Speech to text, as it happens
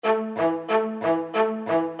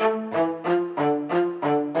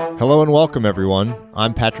Hello and welcome, everyone.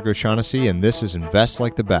 I'm Patrick O'Shaughnessy, and this is Invest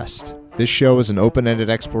Like the Best. This show is an open-ended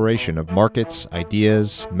exploration of markets,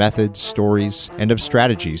 ideas, methods, stories, and of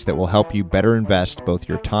strategies that will help you better invest both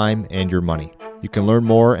your time and your money. You can learn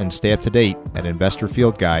more and stay up to date at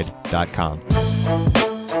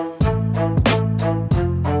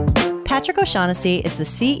investorfieldguide.com. Patrick O'Shaughnessy is the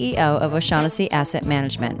CEO of O'Shaughnessy Asset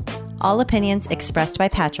Management. All opinions expressed by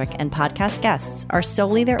Patrick and podcast guests are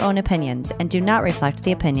solely their own opinions and do not reflect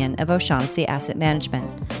the opinion of O'Shaughnessy Asset Management.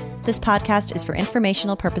 This podcast is for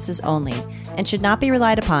informational purposes only and should not be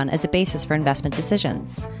relied upon as a basis for investment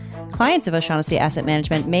decisions. Clients of O'Shaughnessy Asset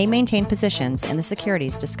Management may maintain positions in the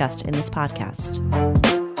securities discussed in this podcast.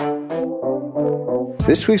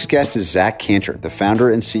 This week's guest is Zack Kanter, the founder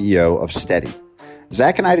and CEO of Steady.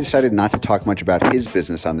 Zack and I decided not to talk much about his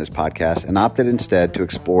business on this podcast and opted instead to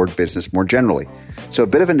explore business more generally. So a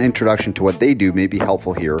bit of an introduction to what they do may be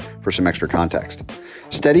helpful here for some extra context.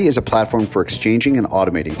 Steady is a platform for exchanging and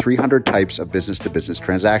automating 300 types of business-to-business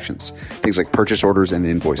transactions, things like purchase orders and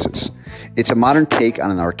invoices. It's a modern take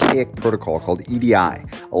on an archaic protocol called EDI,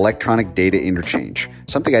 Electronic Data Interchange,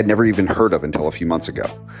 something I'd never even heard of until a few months ago.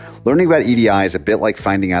 Learning about EDI is a bit like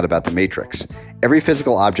finding out about the Matrix. Every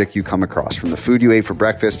physical object you come across, from the food you ate for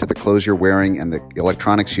breakfast to the clothes you're wearing and the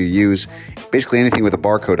electronics you use, basically anything with a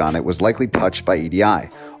barcode on it, was likely touched by EDI,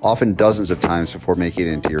 often dozens of times before making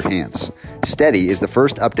it into your hands. Steady is the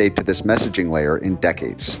first update to this messaging layer in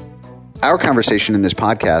decades. Our conversation in this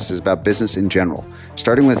podcast is about business in general,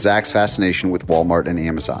 starting with Zack's fascination with Walmart and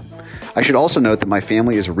Amazon. I should also note that my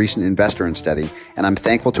family is a recent investor in Steady, and I'm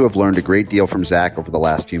thankful to have learned a great deal from Zack over the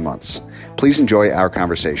last few months. Please enjoy our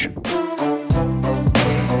conversation.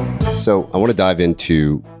 So I want to dive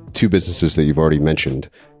into two businesses that you've already mentioned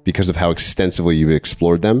because of how extensively you've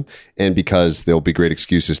explored them and because there'll be great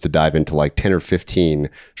excuses to dive into like 10 or 15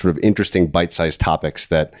 sort of interesting bite-sized topics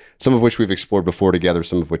that some of which we've explored before together,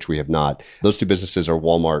 some of which we have not. Those two businesses are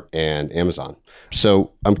Walmart and Amazon.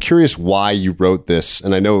 So I'm curious why you wrote this,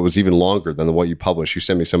 and I know it was even longer than what you published. You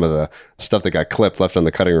sent me some of the stuff that got clipped, left on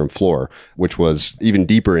the cutting room floor, which was even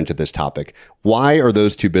deeper into this topic. Why are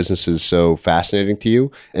those two businesses so fascinating to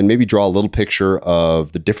you? And maybe draw a little picture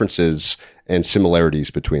of the differences and similarities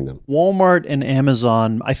between them. Walmart and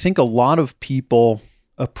Amazon, I think a lot of people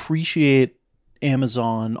appreciate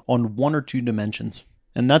Amazon on one or two dimensions.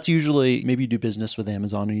 And that's usually, maybe you do business with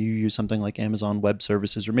Amazon and you use something like Amazon Web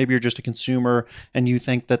Services, or maybe you're just a consumer and you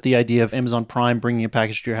think that the idea of Amazon Prime bringing a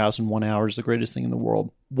package to your house in 1 hour is the greatest thing in the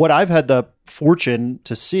world. What I've had the fortune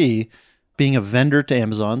to see being a vendor to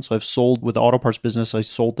Amazon, so I've sold with the auto parts business, I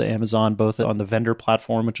sold to Amazon both on the vendor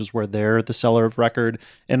platform, which is where they're the seller of record,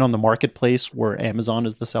 and on the marketplace where Amazon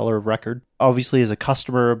is the seller of record. Obviously as a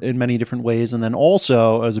customer in many different ways, and then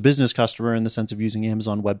also as a business customer in the sense of using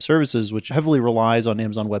Amazon Web Services, which heavily relies on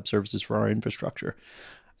Amazon Web Services for our infrastructure.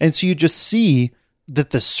 And so you just see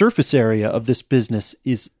that the surface area of this business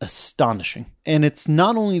is astonishing. And it's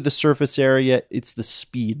not only the surface area, it's the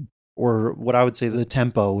speed, or what I would say the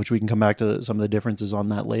tempo, which we can come back to some of the differences on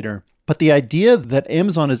that later. But the idea that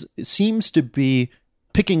Amazon seems to be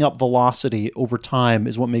picking up velocity over time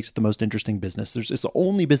is what makes it the most interesting business. It's the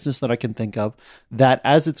only business that I can think of that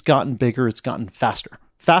as it's gotten bigger, it's gotten faster.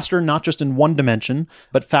 Faster, not just in one dimension,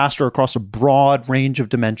 but faster across a broad range of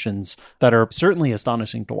dimensions that are certainly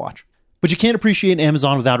astonishing to watch. But you can't appreciate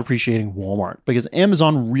Amazon without appreciating Walmart, because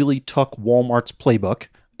Amazon really took Walmart's playbook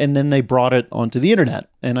and then they brought it onto the internet.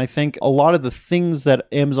 And I think a lot of the things that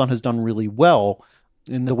Amazon has done really well,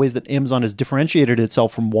 in the ways that Amazon has differentiated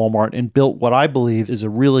itself from Walmart and built what I believe is a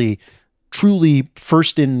really, truly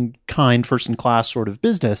first-in-kind, first-in-class sort of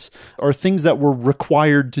business, are things that were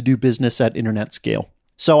required to do business at internet scale.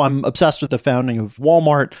 So I'm obsessed with the founding of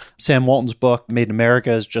Walmart. Sam Walton's book, Made in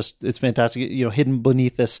America, is just, it's fantastic. You know, hidden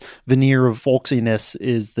beneath this veneer of folksiness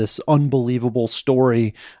is this unbelievable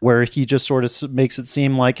story where he just sort of makes it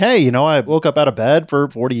seem like, hey, you know, I woke up out of bed for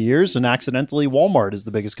 40 years and accidentally Walmart is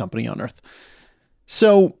the biggest company on earth.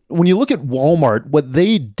 So when you look at Walmart, what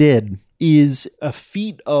they did is a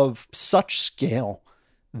feat of such scale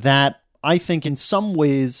that I think in some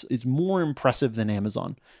ways is more impressive than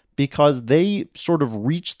Amazon, because they sort of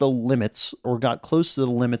reached the limits or got close to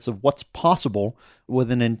the limits of what's possible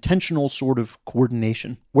with an intentional sort of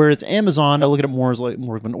coordination. Whereas Amazon, I look at it more as like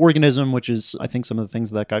more of an organism, which is, I think, some of the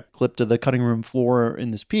things that got clipped to the cutting room floor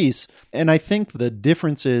in this piece. And I think the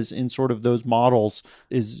differences in sort of those models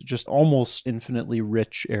is just almost infinitely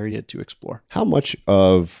rich area to explore. How much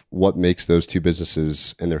of what makes those two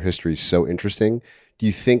businesses and their history so interesting do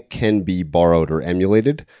you think can be borrowed or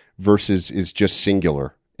emulated versus is just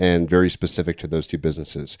singular and very specific to those two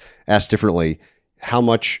businesses? Asked differently, how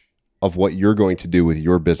much of what you're going to do with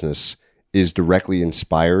your business is directly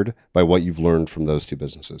inspired by what you've learned from those two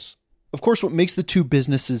businesses. Of course, what makes the two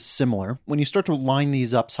businesses similar, when you start to line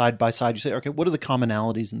these up side by side, you say, okay, what are the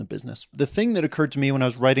commonalities in the business? The thing that occurred to me when I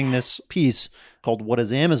was writing this piece called What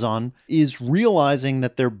is Amazon is realizing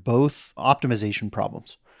that they're both optimization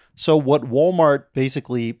problems. So what Walmart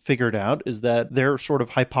basically figured out is that their sort of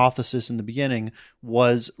hypothesis in the beginning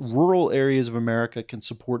was rural areas of America can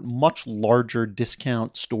support much larger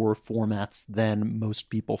discount store formats than most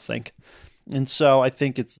people think. And so I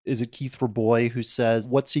think is it Keith Raboy who says,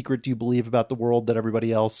 what secret do you believe about the world that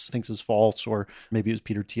everybody else thinks is false? Or maybe it was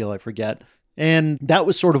Peter Thiel, I forget. And that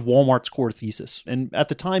was sort of Walmart's core thesis. And at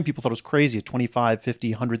the time, people thought it was crazy, a 25,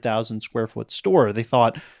 50, 100,000 square foot store. They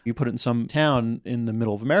thought you put it in some town in the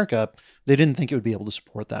middle of America, they didn't think it would be able to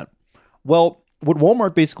support that. Well, what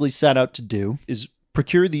Walmart basically set out to do is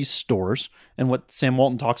procure these stores. And what Sam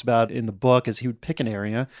Walton talks about in the book is he would pick an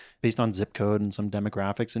area based on zip code and some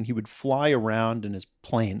demographics, and he would fly around in his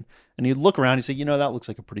plane. And he'd look around and he'd say, that looks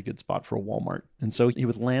like a pretty good spot for a Walmart. And so he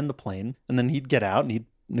would land the plane, and then he'd get out and he'd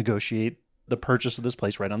negotiate the purchase of this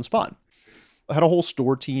place right on the spot. I had a whole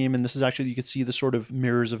store team, and this is actually, you could see the sort of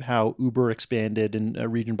mirrors of how Uber expanded and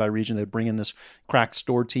region by region. They'd bring in this crack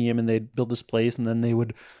store team and they'd build this place, and then they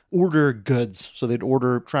would order goods. So they'd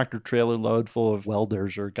order a tractor trailer load full of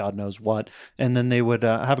welders or God knows what, and then they would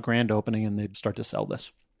have a grand opening and they'd start to sell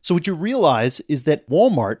this. So what you realize is that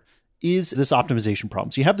Walmart is this optimization problem.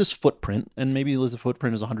 So you have this footprint, and maybe the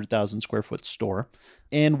footprint is a 100,000 square foot store.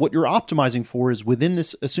 And what you're optimizing for is within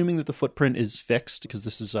this, assuming that the footprint is fixed, because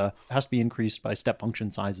this is has to be increased by step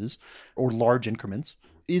function sizes or large increments,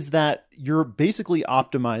 is that you're basically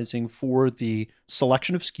optimizing for the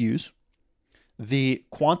selection of SKUs, the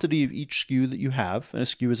quantity of each SKU that you have, and a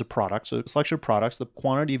SKU is a product, so a selection of products, the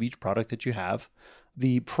quantity of each product that you have,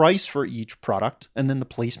 the price for each product, and then the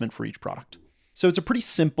placement for each product. So it's a pretty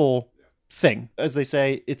simple thing. As they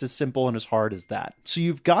say, it's as simple and as hard as that. So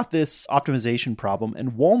you've got this optimization problem,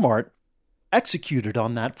 and Walmart executed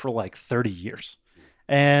on that for like 30 years.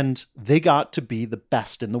 And they got to be the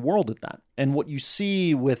best in the world at that. And what you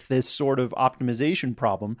see with this sort of optimization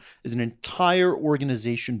problem is an entire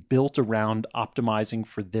organization built around optimizing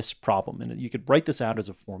for this problem. And you could write this out as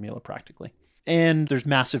a formula practically. And there's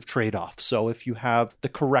massive trade-offs. So if you have the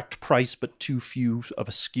correct price but too few of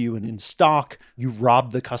a SKU in stock, you've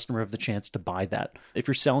robbed the customer of the chance to buy that. If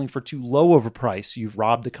you're selling for too low of a price, you've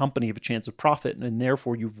robbed the company of a chance of profit, and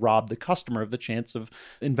therefore you've robbed the customer of the chance of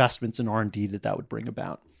investments in R&D that would bring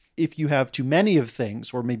about. If you have too many of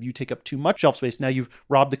things, or maybe you take up too much shelf space, now you've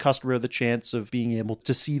robbed the customer of the chance of being able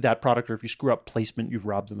to see that product, or if you screw up placement, you've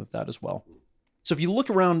robbed them of that as well. So if you look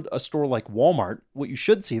around a store like Walmart, what you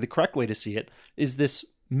should see, the correct way to see it, is this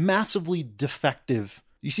massively defective,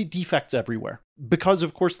 you see defects everywhere. Because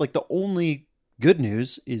of course, like the only good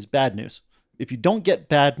news is bad news. If you don't get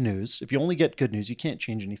bad news, if you only get good news, you can't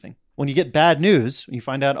change anything. When you get bad news, you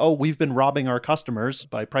find out, oh, we've been robbing our customers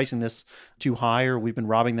by pricing this too high, or we've been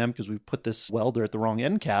robbing them because we've put this welder at the wrong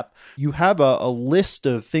end cap. You have a list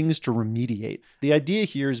of things to remediate. The idea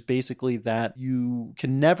here is basically that you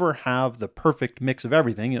can never have the perfect mix of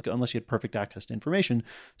everything unless you had perfect access to information.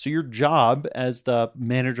 So your job as the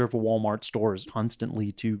manager of a Walmart store is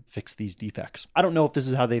constantly to fix these defects. I don't know if this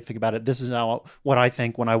is how they think about it. This is what I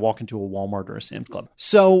think when I walk into a Walmart or a Sam's Club.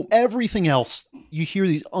 So everything else, you hear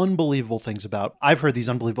these unbelievable things about. I've heard these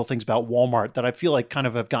unbelievable things about Walmart that I feel like kind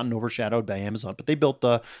of have gotten overshadowed by Amazon, but they built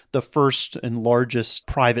the first and largest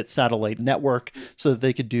private satellite network so that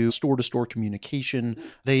they could do store-to-store communication.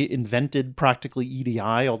 They invented practically EDI,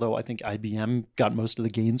 although I think IBM got most of the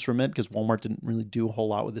gains from it because Walmart didn't really do a whole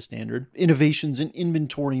lot with the standard. Innovations in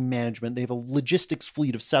inventory management. They have a logistics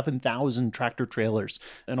fleet of 7,000 tractor trailers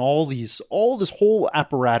and all this whole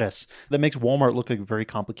apparatus that makes Walmart look like a very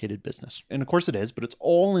complicated business. And of course it is, but it's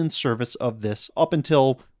all in service of this, up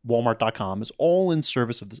until Walmart.com, is all in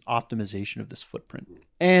service of this optimization of this footprint.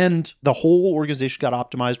 And the whole organization got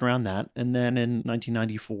optimized around that. And then in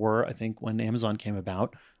 1994, I think when Amazon came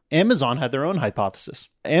about, Amazon had their own hypothesis.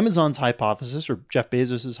 Amazon's hypothesis, or Jeff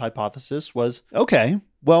Bezos' hypothesis, was, okay,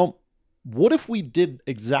 well, what if we did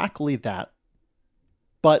exactly that,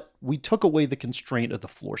 but we took away the constraint of the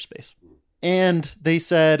floor space? And they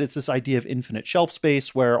said it's this idea of infinite shelf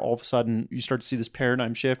space where all of a sudden you start to see this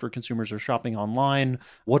paradigm shift where consumers are shopping online.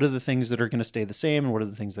 What are the things that are going to stay the same and what are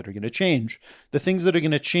the things that are going to change? The things that are going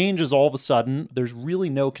to change is all of a sudden there's really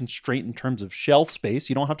no constraint in terms of shelf space.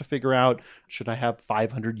 You don't have to figure out, should I have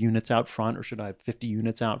 500 units out front or should I have 50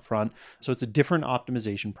 units out front? So it's a different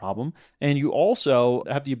optimization problem. And you also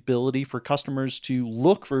have the ability for customers to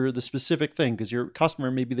look for the specific thing, because your customer,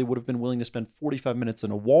 maybe they would have been willing to spend 45 minutes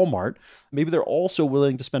in a Walmart. Maybe they're also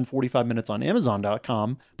willing to spend 45 minutes on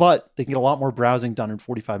Amazon.com, but they can get a lot more browsing done in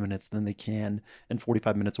 45 minutes than they can in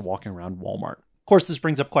 45 minutes of walking around Walmart. Of course, this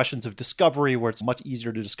brings up questions of discovery, where it's much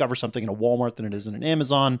easier to discover something in a Walmart than it is in an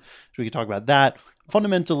Amazon. So we can talk about that.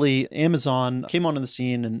 Fundamentally, Amazon came onto the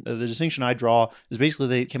scene, and the distinction I draw is basically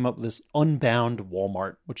they came up with this unbound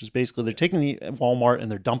Walmart, which is basically they're taking the Walmart and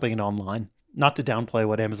they're dumping it online. Not to downplay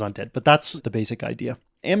what Amazon did, but that's the basic idea.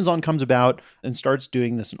 Amazon comes about and starts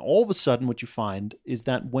doing this, and all of a sudden what you find is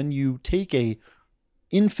that when you take a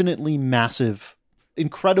infinitely massive,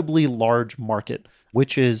 incredibly large market,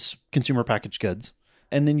 which is consumer packaged goods,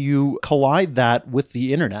 and then you collide that with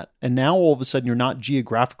the internet, and now all of a sudden you're not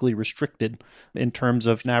geographically restricted in terms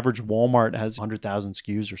of an average Walmart has 100,000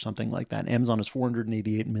 SKUs or something like that. Amazon has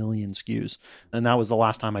 488 million SKUs. And that was the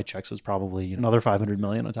last time I checked, so it's probably another 500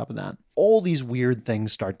 million on top of that. All these weird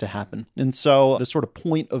things start to happen. And so the sort of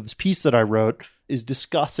point of this piece that I wrote is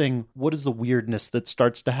discussing what is the weirdness that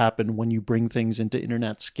starts to happen when you bring things into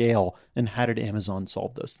internet scale, and how did Amazon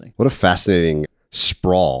solve those things? What a fascinating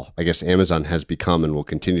sprawl I guess Amazon has become and will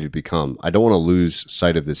continue to become. I don't want to lose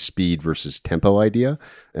sight of this speed versus tempo idea.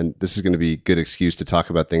 And this is going to be a good excuse to talk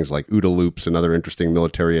about things like OODA loops and other interesting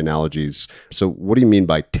military analogies. So what do you mean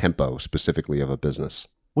by tempo specifically of a business?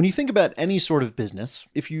 When you think about any sort of business,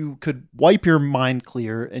 if you could wipe your mind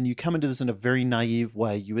clear and you come into this in a very naive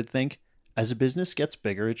way, you would think as a business gets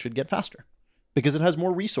bigger, it should get faster, because it has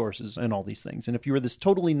more resources and all these things. And if you were this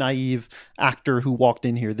totally naive actor who walked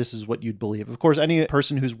in here, this is what you'd believe. Of course, any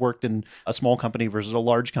person who's worked in a small company versus a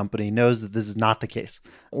large company knows that this is not the case,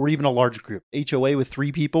 or even a large group. HOA with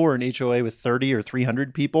 3 people or an HOA with 30 or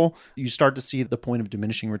 300 people, you start to see the point of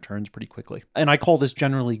diminishing returns pretty quickly. And I call this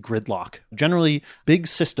generally gridlock. Generally, big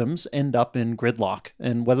systems end up in gridlock.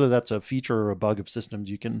 And whether that's a feature or a bug of systems,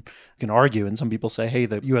 you can argue. And some people say, hey,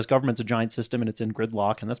 the US government's a giant system and it's in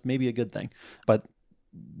gridlock, and that's maybe a good thing. But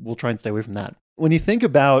we'll try and stay away from that. When you think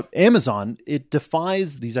about Amazon, it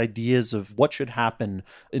defies these ideas of what should happen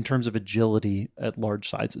in terms of agility at large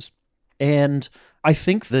sizes. And I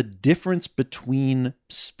think the difference between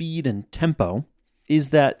speed and tempo is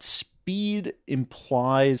that speed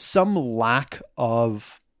implies some lack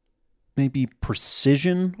of maybe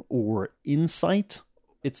precision or insight.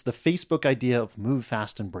 It's the Facebook idea of move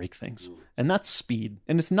fast and break things. And that's speed.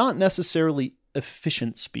 And it's not necessarily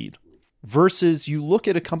efficient speed. Versus you look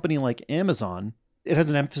at a company like Amazon, it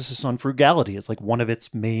has an emphasis on frugality. It's like one of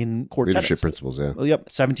its main core leadership tenets. principles, yeah. Well,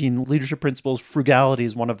 yep, 17 leadership principles. Frugality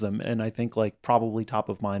is one of them. And I think like probably top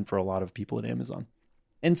of mind for a lot of people at Amazon.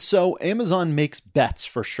 And so Amazon makes bets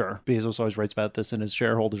for sure. Bezos always writes about this in his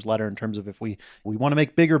shareholders letter in terms of if we want to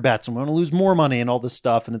make bigger bets and we want to lose more money and all this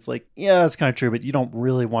stuff. And it's like, yeah, that's kind of true, but you don't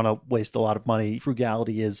really want to waste a lot of money.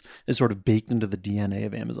 Frugality is sort of baked into the DNA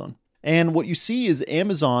of Amazon. And what you see is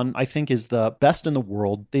Amazon, I think, is the best in the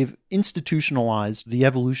world. They've institutionalized the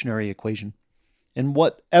evolutionary equation. And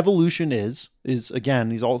what evolution is again,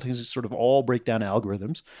 these all things sort of all break down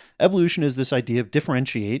algorithms. Evolution is this idea of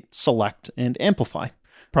differentiate, select, and amplify.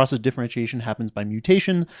 The process of differentiation happens by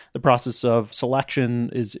mutation. The process of selection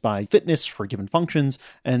is by fitness for given functions.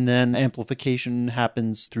 And then amplification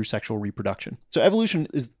happens through sexual reproduction. So evolution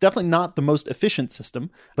is definitely not the most efficient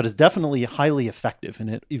system, but is definitely highly effective. And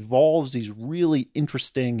it evolves these really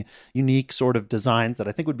interesting, unique sort of designs that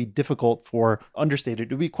I think would be difficult for,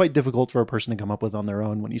 understated, it would be quite difficult for a person to come up with on their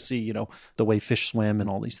own when you see, the way fish swim and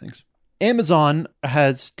all these things. Amazon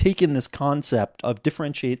has taken this concept of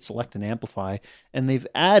differentiate, select, and amplify, and they've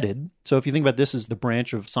added, so if you think about this as the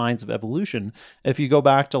branch of science of evolution, if you go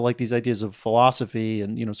back to like these ideas of philosophy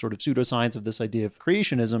and, sort of pseudoscience of this idea of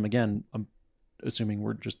creationism, again, I'm assuming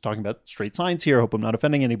we're just talking about straight science here, I hope I'm not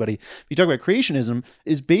offending anybody. If you talk about creationism,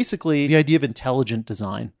 is basically the idea of intelligent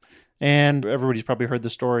design. And everybody's probably heard the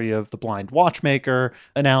story of the blind watchmaker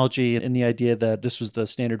analogy and the idea that this was the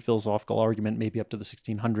standard philosophical argument, maybe up to the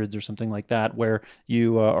 1600s or something like that, where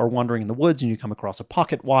you are wandering in the woods and you come across a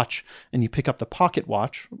pocket watch and you pick up the pocket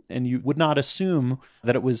watch and you would not assume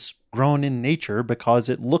that it was grown in nature because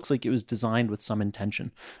it looks like it was designed with some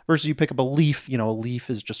intention. Versus you pick up a leaf, a leaf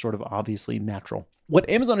is just sort of obviously natural. What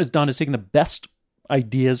Amazon has done is taken the best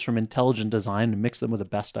ideas from intelligent design and mixed them with the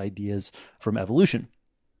best ideas from evolution.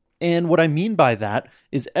 And what I mean by that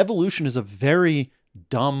is evolution is a very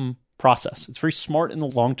dumb process. It's very smart in the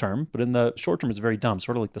long term, but in the short term, it's very dumb,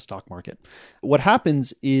 sort of like the stock market. What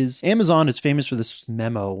happens is Amazon is famous for this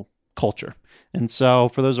memo culture. And so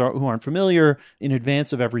for those who aren't familiar, in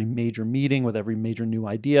advance of every major meeting with every major new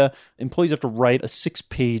idea, employees have to write a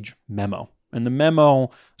 6-page memo. And the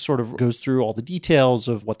memo sort of goes through all the details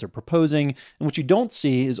of what they're proposing. And what you don't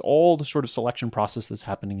see is all the sort of selection process that's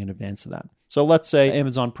happening in advance of that. So let's say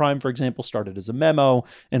Amazon Prime, for example, started as a memo,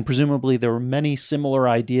 and presumably there were many similar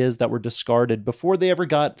ideas that were discarded before they ever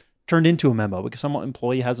got turned into a memo, because some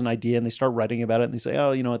employee has an idea and they start writing about it and they say,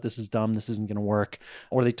 oh, you know what, this is dumb, this isn't going to work.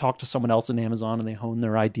 Or they talk to someone else in Amazon and they hone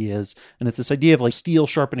their ideas. And it's this idea of like steel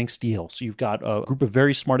sharpening steel. So you've got a group of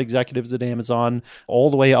very smart executives at Amazon all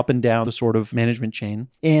the way up and down the sort of management chain,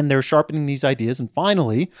 and they're sharpening these ideas. And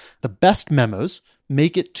finally, the best memos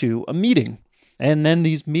make it to a meeting. And then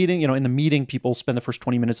these meeting, in the meeting, people spend the first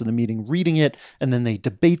 20 minutes of the meeting reading it, and then they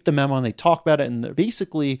debate the memo and they talk about it. And they're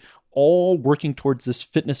basically all working towards this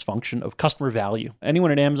fitness function of customer value. Anyone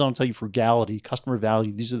at Amazon will tell you frugality, customer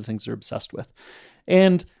value. These are the things they're obsessed with.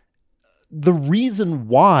 And the reason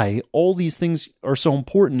why all these things are so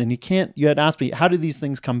important, and you had asked me, how do these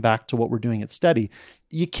things come back to what we're doing at Steady?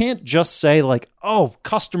 You can't just say like, oh,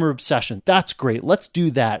 customer obsession, that's great, let's do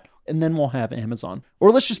that, and then we'll have Amazon.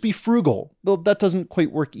 Or let's just be frugal. Well, that doesn't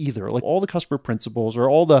quite work either. Like all the customer principles or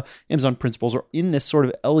all the Amazon principles are in this sort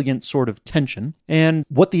of elegant sort of tension. And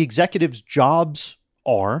what the executives' jobs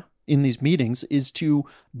are in these meetings is to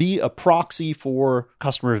be a proxy for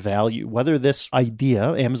customer value. Whether this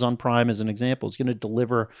idea, Amazon Prime as an example, is going to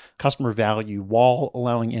deliver customer value while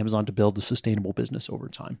allowing Amazon to build a sustainable business over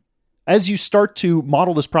time. As you start to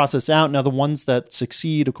model this process out, now the ones that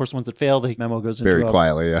succeed, of course, the ones that fail, the memo goes into very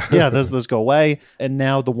quietly, yeah. Yeah, those go away. And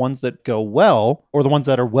now the ones that go well, or the ones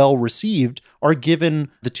that are well received, are given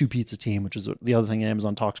the 2-pizza team, which is the other thing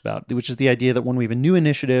Amazon talks about, which is the idea that when we have a new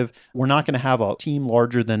initiative, we're not going to have a team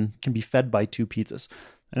larger than can be fed by 2 pizzas.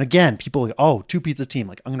 And again, people are like, oh, 2-pizza team,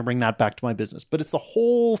 like I'm going to bring that back to my business. But it's the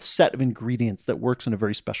whole set of ingredients that works in a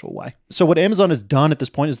very special way. So what Amazon has done at this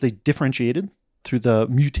point is they differentiated through the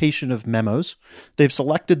mutation of memos. They've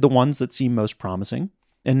selected the ones that seem most promising.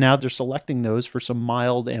 And now they're selecting those for some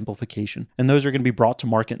mild amplification. And those are going to be brought to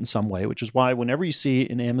market in some way, which is why whenever you see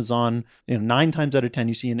an Amazon, 9 times out of 10,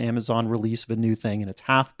 you see an Amazon release of a new thing and it's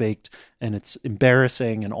half-baked and it's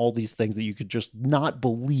embarrassing and all these things that you could just not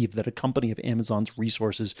believe that a company of Amazon's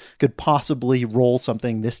resources could possibly roll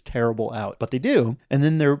something this terrible out. But they do. And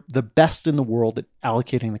then they're the best in the world at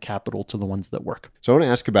allocating the capital to the ones that work. So I want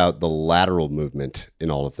to ask about the lateral movement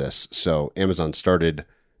in all of this. So Amazon started,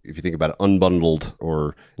 if you think about it, unbundled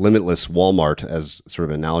or limitless Walmart as sort of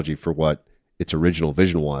an analogy for what its original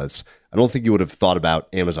vision was, I don't think you would have thought about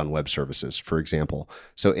Amazon Web Services, for example.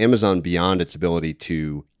 So Amazon, beyond its ability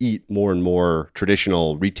to eat more and more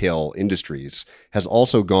traditional retail industries, has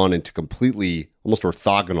also gone into completely almost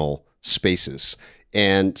orthogonal spaces.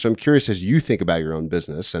 And so I'm curious, as you think about your own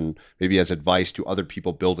business and maybe as advice to other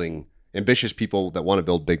people building, ambitious people that want to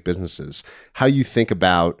build big businesses, how you think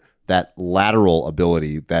about that lateral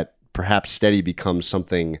ability that perhaps Steady becomes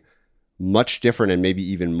something much different and maybe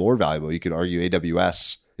even more valuable. You could argue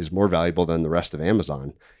AWS is more valuable than the rest of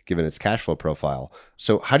Amazon, given its cash flow profile.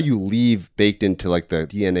 So how do you leave baked into like the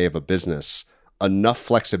DNA of a business enough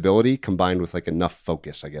flexibility combined with like enough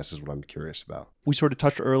focus, I guess, is what I'm curious about. We sort of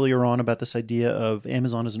touched earlier on about this idea of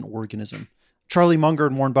Amazon as an organism. Charlie Munger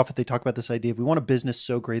and Warren Buffett, they talk about this idea of we want a business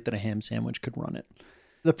so great that a ham sandwich could run it.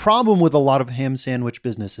 The problem with a lot of ham sandwich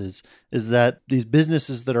businesses is that these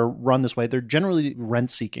businesses that are run this way, they're generally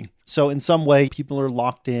rent-seeking. So in some way, people are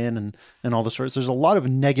locked in and all the sorts. There's a lot of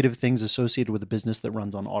negative things associated with a business that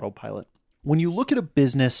runs on autopilot. When you look at a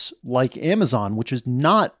business like Amazon, which is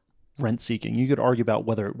not rent-seeking, you could argue about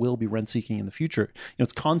whether it will be rent-seeking in the future.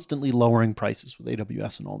 It's constantly lowering prices with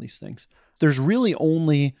AWS and all these things. There's really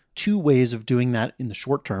only two ways of doing that in the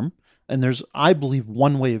short term. And there's, I believe,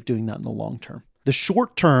 one way of doing that in the long term. The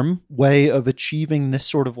short-term way of achieving this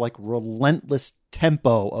sort of like relentless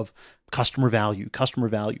tempo of customer value,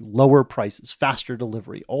 lower prices, faster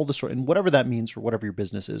delivery, all the sort, and whatever that means for whatever your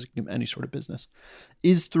business is, any sort of business,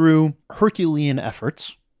 is through Herculean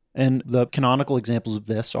efforts. And the canonical examples of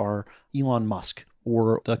this are Elon Musk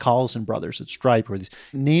or the Collison brothers at Stripe, or these.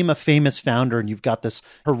 Name a famous founder and you've got this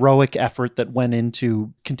heroic effort that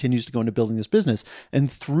continues to go into building this business.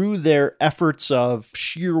 And through their efforts of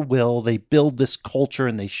sheer will, they build this culture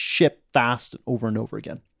and they ship fast over and over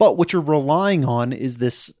again. But what you're relying on is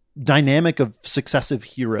this dynamic of successive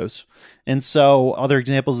heroes. And so other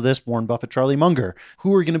examples of this, Warren Buffett, Charlie Munger,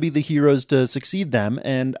 who are going to be the heroes to succeed them?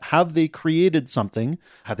 And have they created something?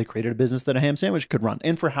 Have they created a business that a ham sandwich could run?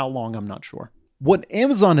 And for how long, I'm not sure. What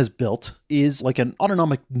Amazon has built is like an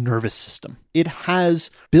autonomic nervous system. It has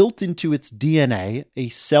built into its DNA a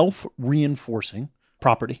self-reinforcing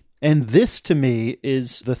property. And this, to me,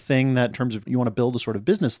 is the thing that in terms of you want to build a sort of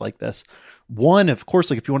business like this. One, of course,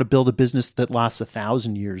 like if you want to build a business that lasts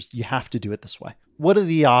 1,000 years, you have to do it this way. What are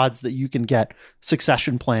the odds that you can get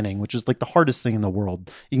succession planning, which is like the hardest thing in the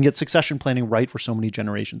world? You can get succession planning right for so many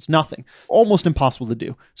generations. Nothing. Almost impossible to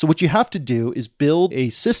do. So what you have to do is build a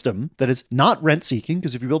system that is not rent-seeking,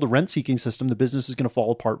 because if you build a rent-seeking system, the business is going to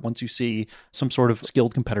fall apart once you see some sort of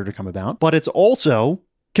skilled competitor come about. But it's also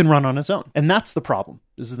can run on its own. And that's the problem.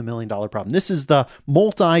 This is the $1 million problem. This is the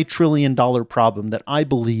multi-trillion-dollar problem that I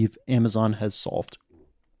believe Amazon has solved.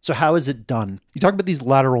 So how is it done? You talk about these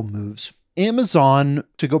lateral moves. Amazon,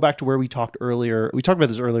 to go back to where we talked about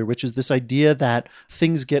this earlier, which is this idea that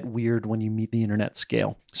things get weird when you meet the internet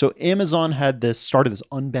scale. So Amazon started this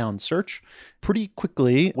unbound search. Pretty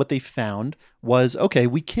quickly, what they found was, okay,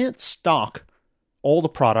 we can't stock all the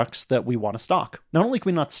products that we want to stock. Not only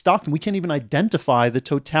can we not stock them, we can't even identify the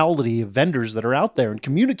totality of vendors that are out there and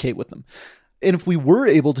communicate with them. And if we were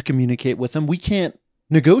able to communicate with them, we can't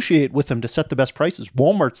negotiate with them to set the best prices.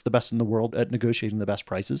 Walmart's the best in the world at negotiating the best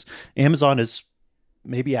prices. Amazon is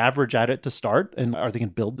maybe average at it to start. And are they going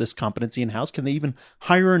to build this competency in-house? Can they even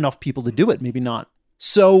hire enough people to do it? Maybe not.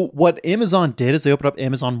 So what Amazon did is they opened up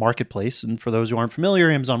Amazon Marketplace. And for those who aren't familiar,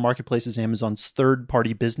 Amazon Marketplace is Amazon's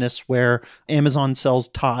third-party business where Amazon sells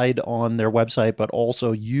Tide on their website, but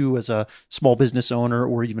also you as a small business owner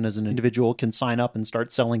or even as an individual can sign up and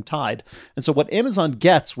start selling Tide. And so what Amazon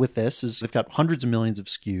gets with this is they've got hundreds of millions of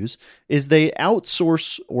SKUs, is they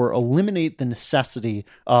outsource or eliminate the necessity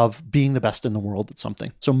of being the best in the world at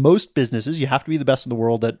something. So most businesses, you have to be the best in the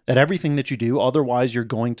world at everything that you do. Otherwise, you're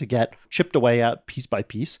going to get chipped away at piece by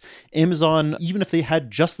piece. Amazon, even if they had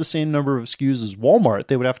just the same number of SKUs as Walmart,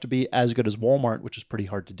 they would have to be as good as Walmart, which is pretty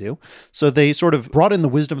hard to do. So they sort of brought in the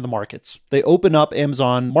wisdom of the markets. They open up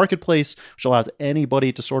Amazon Marketplace, which allows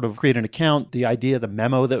anybody to sort of create an account. The idea, the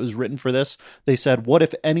memo that was written for this, they said, what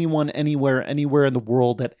if anyone, anywhere in the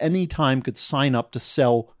world at any time could sign up to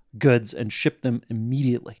sell goods and ship them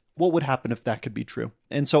immediately? What would happen if that could be true?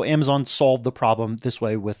 And so Amazon solved the problem this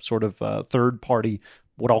way with sort of third-party,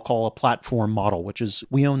 what I'll call a platform model, which is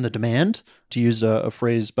we own the demand. To use a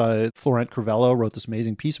phrase by Florent Crivello, wrote this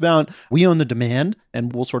amazing piece about, we own the demand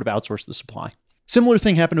and we'll sort of outsource the supply. Similar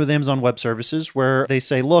thing happened with Amazon Web Services, where they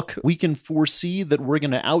say, look, we can foresee that we're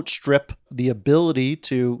going to outstrip the ability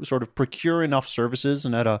to sort of procure enough services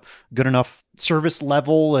and at a good enough service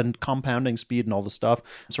level and compounding speed and all this stuff.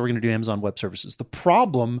 So we're going to do Amazon Web Services. The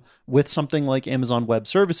problem with something like Amazon Web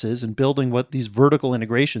Services and building what these vertical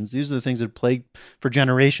integrations, these are the things that have plagued for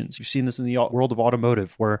generations. You've seen this in the world of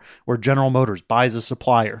automotive, where General Motors buys a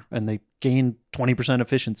supplier and they gain 20%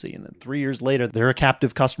 efficiency. And then 3 years later, they're a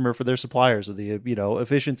captive customer for their suppliers. So the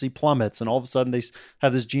efficiency plummets. And all of a sudden they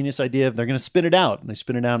have this genius idea of they're going to spin it out. And they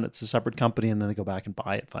spin it out and it's a separate company. And then they go back and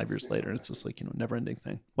buy it 5 years later. And it's just like, never ending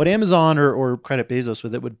thing. What Amazon or credit Bezos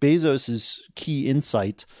with it, what Bezos's key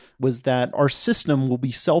insight was that our system will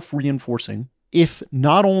be self-reinforcing if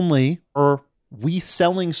not only are we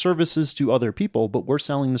selling services to other people, but we're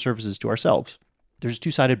selling the services to ourselves. There's a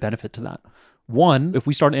two-sided benefit to that. One, if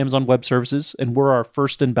we start Amazon Web Services and we're our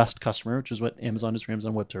first and best customer, which is what Amazon is for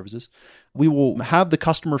Amazon Web Services, we will have the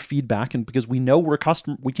customer feedback. And because we know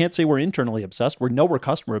we can't say we're internally obsessed. We know we're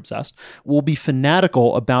customer obsessed. We'll be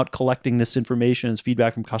fanatical about collecting this information as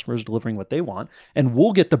feedback from customers, delivering what they want. And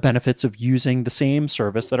we'll get the benefits of using the same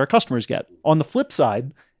service that our customers get. On the flip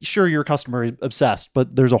side, sure, you're customer obsessed,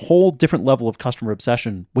 but there's a whole different level of customer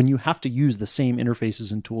obsession when you have to use the same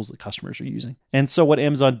interfaces and tools that customers are using. And so what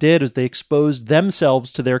Amazon did is they exposed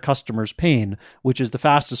themselves to their customers' pain, which is the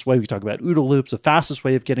fastest way. We talk about OODA loops, the fastest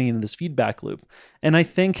way of getting into this feedback loop. And I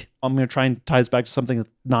think I'm going to try and tie this back to something that's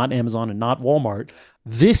not Amazon and not Walmart.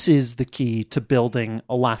 This is the key to building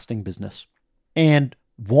a lasting business. And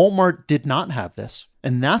Walmart did not have this.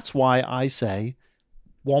 And that's why I say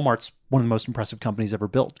Walmart's one of the most impressive companies ever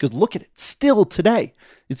built. Because look at it, still today,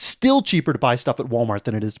 it's still cheaper to buy stuff at Walmart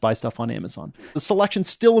than it is to buy stuff on Amazon. The selection's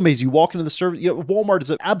still amazing. You walk into the service, Walmart is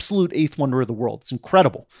an absolute eighth wonder of the world. It's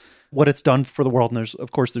incredible what it's done for the world. And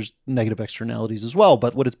there's negative externalities as well,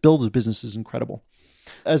 but what it's built as a business is incredible.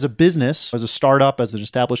 As a business, as a startup, as an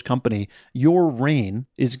established company, your reign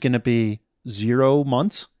is going to be 0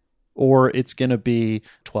 months or it's going to be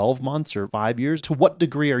 12 months or 5 years. To what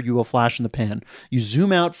degree are you a flash in the pan? You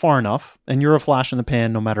zoom out far enough and you're a flash in the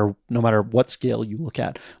pan no matter what scale you look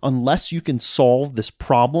at, unless you can solve this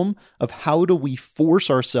problem of how do we force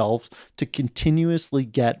ourselves to continuously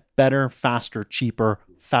get better, faster, cheaper,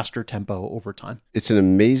 faster tempo over time. It's an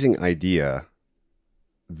amazing idea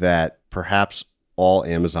that perhaps all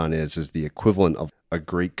Amazon is the equivalent of a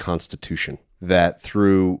great constitution, that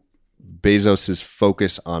through Bezos's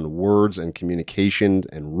focus on words and communication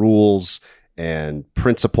and rules and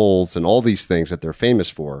principles and all these things that they're famous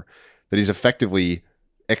for, that he's effectively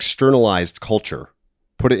externalized culture,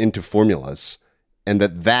 put it into formulas, and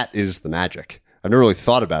that is the magic. I've never really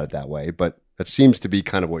thought about it that way, but that seems to be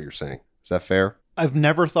kind of what you're saying. Is that fair? I've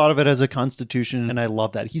never thought of it as a constitution, and I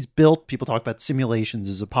love that. He's built, people talk about simulations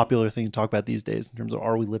is a popular thing to talk about these days in terms of,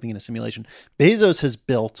 are we living in a simulation? Bezos has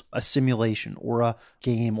built a simulation or a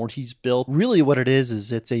game, or he's built, really what it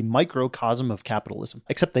is it's a microcosm of capitalism,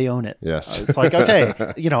 except they own it. Yes. It's like, okay,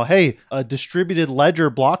 hey, a distributed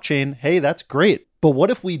ledger blockchain, hey, that's great. But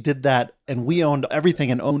what if we did that and we owned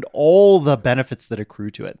everything and owned all the benefits that accrue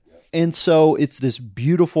to it? And so it's this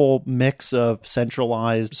beautiful mix of some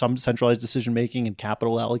centralized decision-making and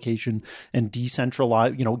capital allocation, and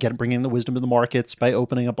decentralized, bringing the wisdom of the markets by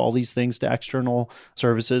opening up all these things to external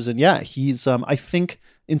services. And yeah, he's, I think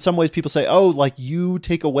in some ways people say, oh, like you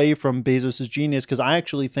take away from Bezos's genius, because I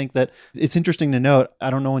actually think that it's interesting to note, I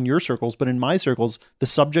don't know in your circles, but in my circles, the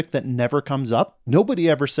subject that never comes up, nobody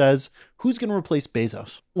ever says, who's going to replace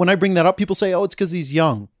Bezos? When I bring that up, people say, oh, it's because he's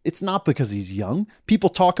young. It's not because he's young. People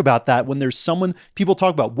talk about that when there's people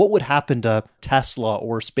talk about what would happen to Tesla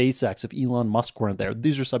or SpaceX if Elon Musk weren't there.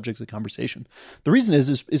 These are subjects of conversation. The reason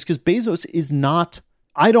is because Bezos is not,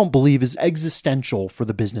 I don't believe, is existential for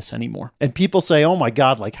the business anymore. And people say, oh my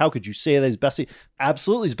God, like how could you say that he's best?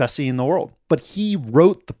 Absolutely, he's best in the world. But he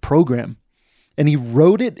wrote the program. And he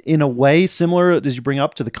wrote it in a way similar, as you bring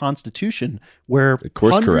up, to the Constitution, where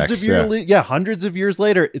hundreds of years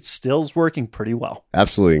later, it still's working pretty well.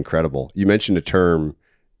 Absolutely incredible. You mentioned a term,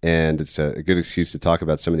 and it's a good excuse to talk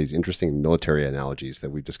about some of these interesting military analogies that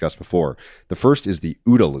we've discussed before. The first is the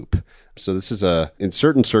OODA loop. So this is in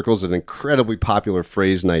certain circles, an incredibly popular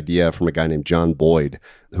phrase and idea from a guy named John Boyd,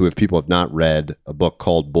 who, if people have not read a book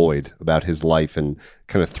called Boyd about his life and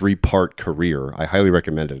kind of 3-part career, I highly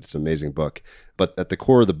recommend it. It's an amazing book. But at the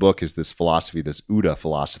core of the book is this philosophy, this OODA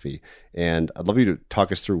philosophy. And I'd love you to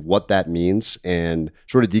talk us through what that means and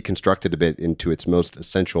sort of deconstruct it a bit into its most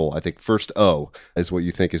essential, I think, first O is what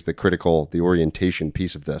you think is the orientation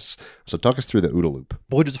piece of this. So talk us through the OODA loop.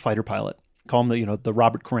 Boyd was a fighter pilot. Call him the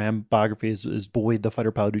Robert Karam biography is Boyd, the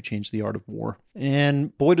fighter pilot who changed the art of war.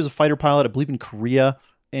 And Boyd was a fighter pilot, I believe, in Korea,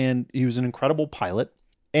 and he was an incredible pilot.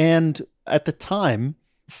 And at the time,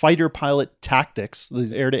 fighter pilot tactics,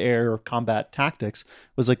 these air-to-air combat tactics,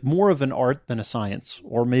 was like more of an art than a science,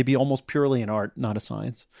 or maybe almost purely an art, not a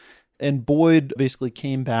science. And Boyd basically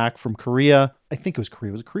came back from Korea. I think it was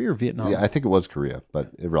Korea. Was it Korea or Vietnam? Yeah, I think it was Korea, but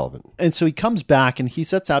irrelevant. And so he comes back and he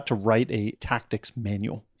sets out to write a tactics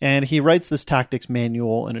manual. And he writes this tactics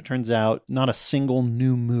manual, and it turns out not a single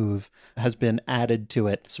new move has been added to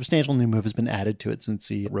it. Substantial new move has been added to it since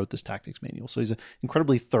he wrote this tactics manual. So he's an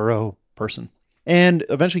incredibly thorough person. And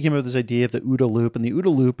eventually came up with this idea of the OODA loop. And the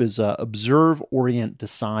OODA loop is observe, orient,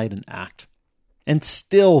 decide, and act. And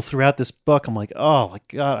still throughout this book, I'm like, oh my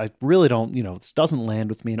God, I really don't, this doesn't land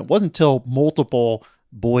with me. And it wasn't until multiple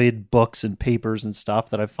Boyd books and papers and stuff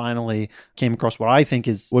that I finally came across what I think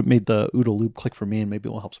is what made the OODA loop click for me, and maybe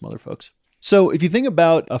it will help some other folks. So if you think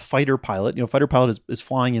about a fighter pilot, fighter pilot is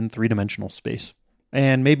flying in 3-dimensional space.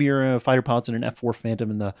 And maybe you're a fighter pilot's in an F-4 Phantom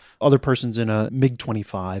and the other person's in a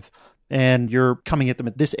MiG-25. And you're coming at them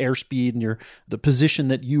at this airspeed, and the position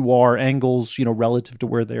that you are, angles, relative to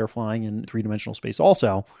where they are flying in 3-dimensional space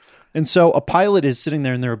also. And so a pilot is sitting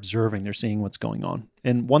there and they're observing, they're seeing what's going on.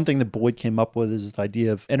 And one thing that Boyd came up with is the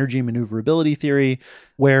idea of energy maneuverability theory,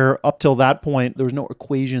 where up till that point, there was no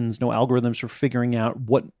equations, no algorithms for figuring out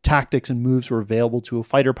what tactics and moves were available to a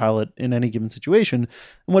fighter pilot in any given situation.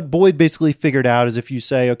 And what Boyd basically figured out is if you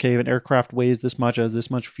say, okay, an aircraft weighs this much, has this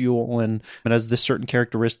much fuel, and it has this certain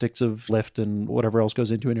characteristics of lift and whatever else goes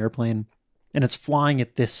into an airplane, and it's flying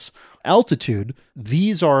at this altitude,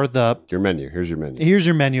 these are your menu. Here's your menu. Here's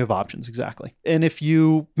your menu of options, exactly. And if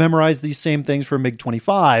you memorize these same things for a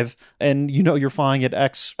MiG-25 and you're flying at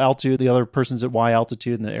X altitude, the other person's at Y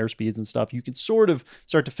altitude and the airspeeds and stuff, you can sort of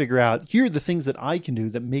start to figure out, here are the things that I can do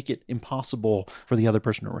that make it impossible for the other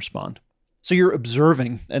person to respond. So you're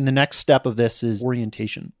observing, and the next step of this is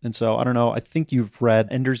orientation. And so I don't know, I think you've read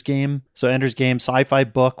Ender's Game. So Ender's Game, sci-fi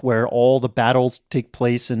book where all the battles take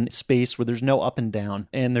place in space where there's no up and down.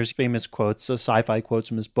 And there's famous quotes, sci-fi quotes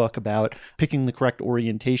from his book about picking the correct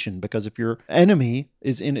orientation. Because if your enemy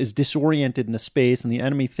is disoriented in a space and the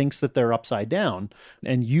enemy thinks that they're upside down,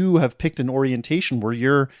 and you have picked an orientation where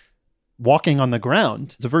you're walking on the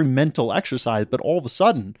ground, it's a very mental exercise, but all of a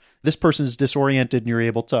sudden, this person is disoriented and you're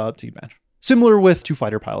able to match. Similar with two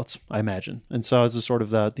fighter pilots, I imagine. And so as a sort of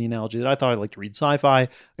the analogy that I thought I'd like to read sci-fi,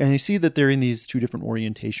 and you see that they're in these two different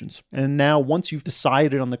orientations. And now once you've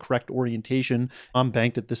decided on the correct orientation, I'm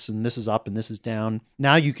banked at this and this is up and this is down.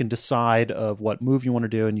 Now you can decide of what move you want to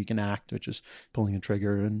do and you can act, which is pulling a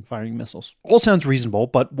trigger and firing missiles. All sounds reasonable,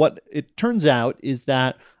 but what it turns out is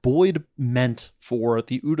that Boyd meant for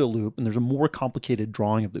the OODA loop, and there's a more complicated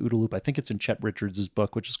drawing of the OODA loop. I think it's in Chet Richards'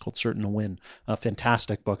 book, which is called Certain to Win, a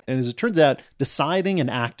fantastic book. And as it turns out, deciding and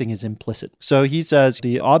acting is implicit. So he says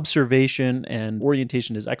the observation and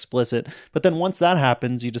orientation is explicit, but then once that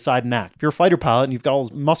happens, you decide and act. If you're a fighter pilot and you've got all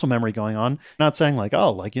this muscle memory going on, not saying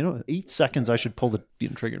 8 seconds I should pull the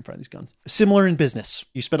trigger in front of these guns. Similar in business.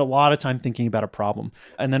 You spend a lot of time thinking about a problem,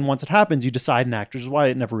 and then once it happens, you decide and act, which is why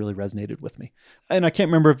it never really resonated with me. And I can't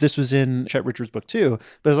remember if this was in Chet Richards' book too,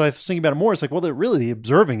 but as I was thinking about it more, it's like, well, the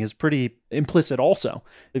observing is pretty implicit also.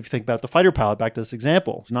 If you think about the fighter pilot, back to this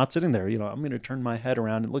example, he's not sitting there, I'm going to turn my head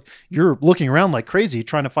around and look. You're looking around like crazy,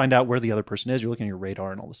 trying to find out where the other person is. You're looking at your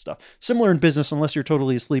radar and all this stuff. Similar in business, unless you're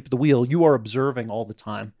totally asleep at the wheel, you are observing all the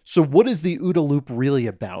time. So what is the OODA loop really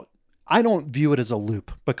about? I don't view it as a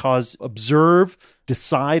loop because observe,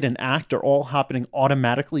 decide, and act are all happening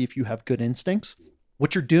automatically if you have good instincts.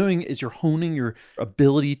 What you're doing is you're honing your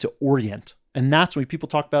ability to orient. And that's when people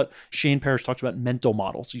talk about, Shane Parrish talks about mental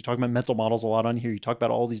models. So you talk about mental models a lot on here. You talk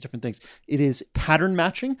about all these different things. It is pattern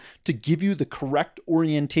matching to give you the correct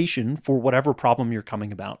orientation for whatever problem you're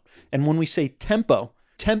coming about. And when we say tempo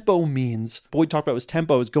means, Boyd talked about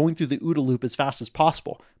tempo is going through the OODA loop as fast as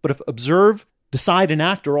possible. But if observe, decide, and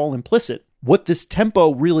act are all implicit, what this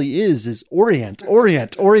tempo really is orient.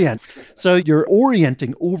 So you're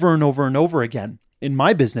orienting over and over and over again. In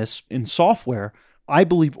my business, in software, I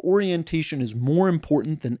believe orientation is more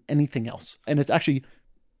important than anything else. And it's actually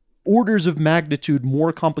orders of magnitude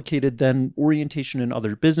more complicated than orientation in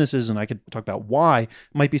other businesses. And I could talk about why.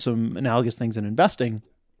 Might be some analogous things in investing.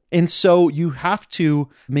 And so you have to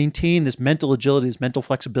maintain this mental agility, this mental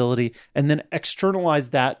flexibility, and then externalize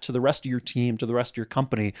that to the rest of your team, to the rest of your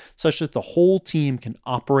company, such that the whole team can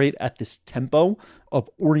operate at this tempo of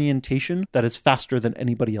orientation that is faster than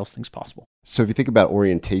anybody else thinks possible. So if you think about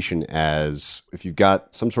orientation as if you've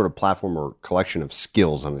got some sort of platform or collection of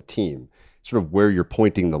skills on a team, sort of where you're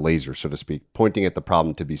pointing the laser, so to speak, pointing at the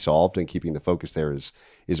problem to be solved and keeping the focus there is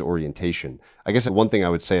orientation. I guess one thing I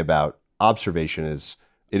would say about observation is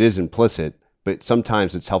it is implicit, but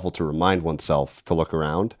sometimes it's helpful to remind oneself to look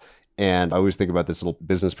around. And I always think about this little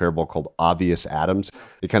business parable called Obvious Adams.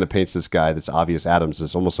 It kind of paints this guy that's Obvious Adams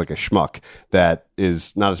as almost like a schmuck that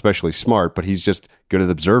is not especially smart, but he's just good at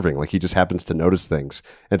observing. Like he just happens to notice things.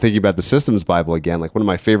 And thinking about the systems Bible again, like one of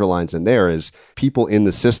my favorite lines in there is people in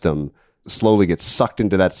the system slowly get sucked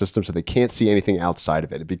into that system so they can't see anything outside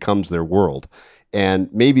of it. It becomes their world. And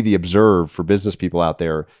maybe the observe for business people out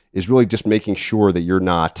there is really just making sure that you're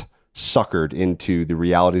not suckered into the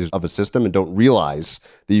realities of a system and don't realize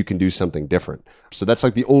that you can do something different. So that's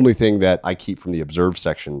like the only thing that I keep from the observe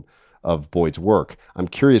section of Boyd's work. I'm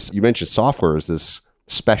curious, you mentioned software as this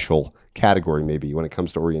special category maybe when it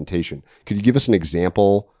comes to orientation. Could you give us an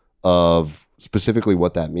example of specifically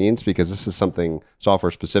what that means? Because this is something,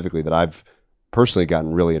 software specifically, that I've personally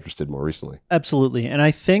gotten really interested more recently. Absolutely. And I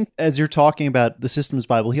think as you're talking about the systems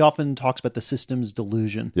Bible, he often talks about the systems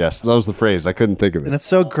delusion. Yes, that was the phrase. I couldn't think of it. And it's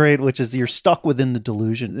so great, which is you're stuck within the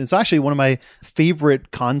delusion. It's actually one of my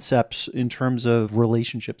favorite concepts in terms of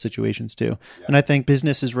relationship situations too. Yeah. And I think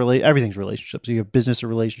business is everything's relationships. You have business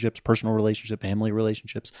relationships, personal relationships, family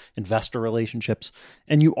relationships, investor relationships.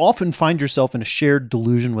 And you often find yourself in a shared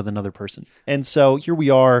delusion with another person. And so here we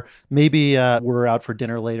are, maybe we're out for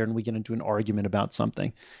dinner later and we get into an argument about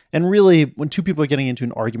something. And really, when two people are getting into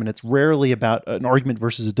an argument, it's rarely about an argument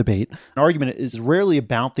versus a debate. An argument is rarely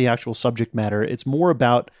about the actual subject matter. It's more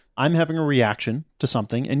about I'm having a reaction to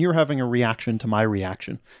something and you're having a reaction to my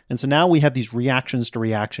reaction. And so now we have these reactions to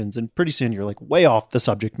reactions, and pretty soon you're like way off the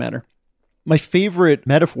subject matter. My favorite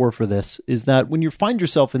metaphor for this is that when you find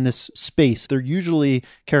yourself in this space, they're usually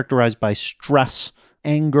characterized by stress,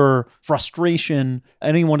 anger, frustration,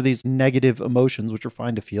 any one of these negative emotions, which are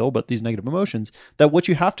fine to feel, but these negative emotions, that what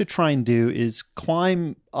you have to try and do is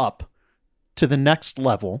climb up to the next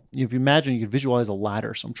level. If you imagine, you could visualize a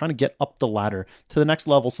ladder. So I'm trying to get up the ladder to the next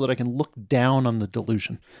level so that I can look down on the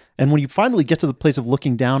delusion. And when you finally get to the place of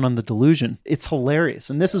looking down on the delusion, it's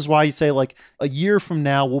hilarious. And this is why you say, like, a year from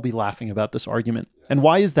now, we'll be laughing about this argument. And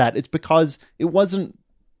why is that? It's because it wasn't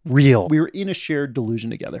real. We were in a shared delusion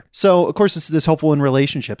together. So, of course, this is helpful in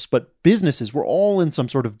relationships, but businesses, we're all in some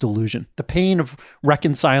sort of delusion. The pain of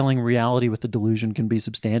reconciling reality with the delusion can be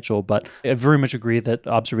substantial, but I very much agree that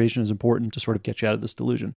observation is important to sort of get you out of this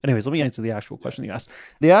delusion. Anyways, let me answer the actual question you asked.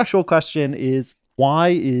 The actual question is, why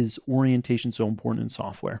is orientation so important in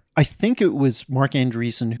software? I think it was Mark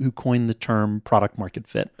Andreessen who coined the term product market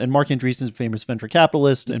fit. And Mark Andreessen is a famous venture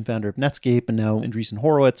capitalist and founder of Netscape and now Andreessen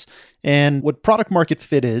Horowitz. And what product market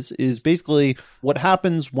fit is basically what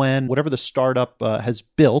happens when whatever the startup has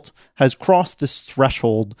built has crossed this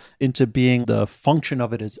threshold into being the function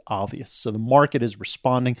of it is obvious. So the market is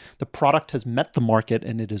responding, the product has met the market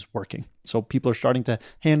and it is working. So people are starting to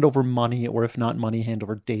hand over money, or if not money, hand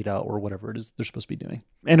over data or whatever it is they're supposed to be doing.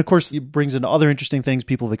 And of course, it brings into other interesting things.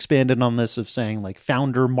 People have expanded on this of saying like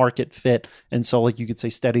founder market fit. And so like you could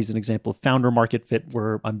say Steady is an example of founder market fit,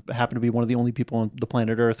 where I happen to be one of the only people on the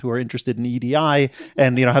planet Earth who are interested in EDI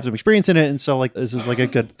and, have some experience in it. And so like this is like a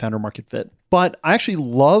good founder market fit. But I actually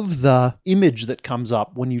love the image that comes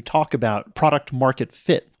up when you talk about product market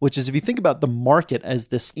fit, which is if you think about the market as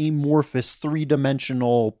this amorphous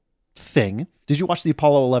three-dimensional thing. Did you watch the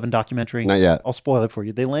Apollo 11 documentary? Not yet. I'll spoil it for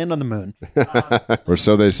you. They land on the moon. Or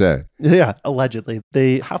so they say. Yeah, allegedly.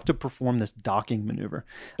 They have to perform this docking maneuver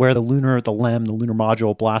where the lunar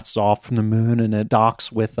module blasts off from the moon and it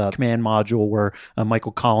docks with a command module where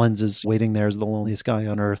Michael Collins is waiting there as the loneliest guy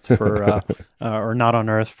on Earth for, or not on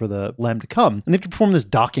Earth for the LEM to come. And they have to perform this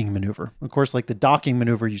docking maneuver. Of course, like the docking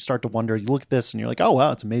maneuver, you start to wonder, you look at this and you're like, oh,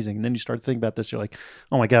 wow, it's amazing. And then you start to think about this. You're like,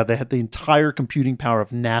 oh my God, they had the entire computing power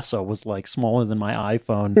of NASA was like smaller than my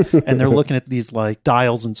iPhone. And they're looking at these like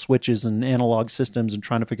dials and switches and analog systems and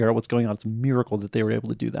trying to figure out what's going on. It's a miracle that they were able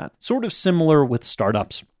to do that. Sort of similar with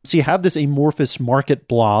startups. So you have this amorphous market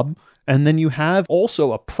blob, and then you have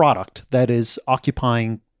also a product that is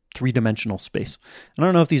occupying three-dimensional space. And I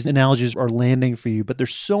don't know if these analogies are landing for you, but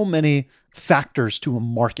there's so many factors to a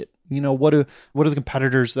market. What are the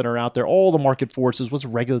competitors that are out there? All the market forces, what's the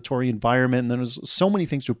regulatory environment? And then there's so many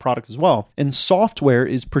things to a product as well. And software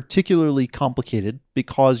is particularly complicated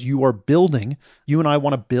because you and I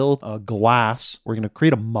want to build a glass. We're going to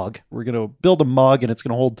create a mug. We're going to build a mug and it's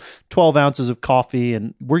going to hold 12 ounces of coffee.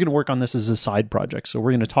 And we're going to work on this as a side project. So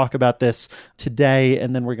we're going to talk about this today.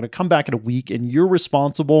 And then we're going to come back in a week and you're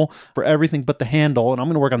responsible for everything but the handle. And I'm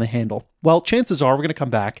going to work on the handle. Well, chances are we're going to come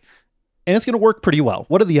back and it's going to work pretty well.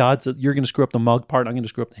 What are the odds that you're going to screw up the mug part? I'm going to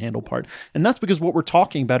screw up the handle part. And that's because what we're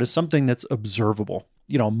talking about is something that's observable.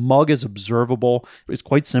 Mug is observable. It's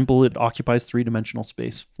quite simple. It occupies three-dimensional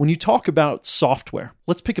space. When you talk about software,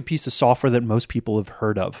 let's pick a piece of software that most people have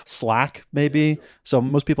heard of. Slack, maybe. So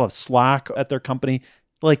most people have Slack at their company.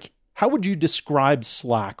 Like, how would you describe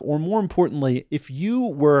Slack? Or more importantly, if you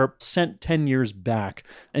were sent 10 years back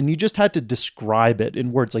and you just had to describe it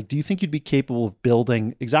in words, like, do you think you'd be capable of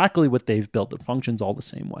building exactly what they've built that functions all the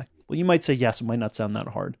same way? Well, you might say yes, it might not sound that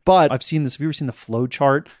hard. But I've seen this. Have you ever seen the flow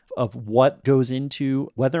chart of what goes into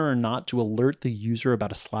whether or not to alert the user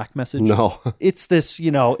about a Slack message? No. It's this,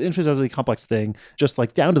 infinitesimally complex thing, just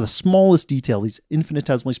like down to the smallest detail. These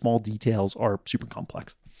infinitesimally small details are super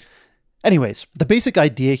complex. Anyways, the basic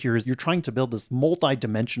idea here is you're trying to build this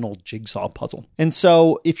multi-dimensional jigsaw puzzle. And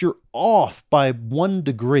so if you're off by 1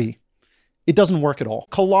 degree, it doesn't work at all.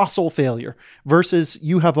 Colossal failure. Versus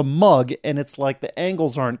you have a mug and it's like the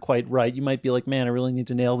angles aren't quite right. You might be like, man, I really need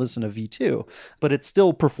to nail this in a V2, but it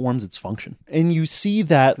still performs its function. And you see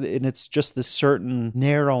that, and it's just this certain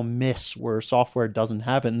narrow miss where software doesn't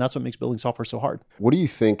have it. And that's what makes building software so hard. What do you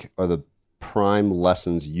think are the prime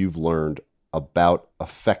lessons you've learned about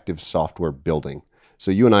effective software building?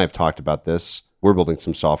 So you and I have talked about this. We're building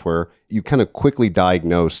some software. You kind of quickly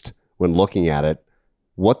diagnosed when looking at it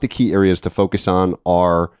what the key areas to focus on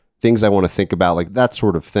are, things I want to think about, like that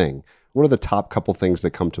sort of thing. What are the top couple things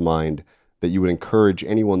that come to mind that you would encourage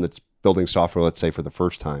anyone that's building software, let's say for the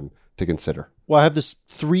first time, to consider? Well, I have this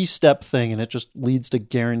 3-step thing and it just leads to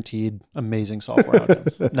guaranteed amazing software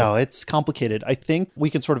outcomes. No, it's complicated. I think we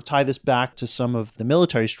can sort of tie this back to some of the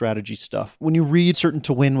military strategy stuff. When you read Certain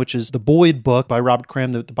to Win, which is the Boyd book by Robert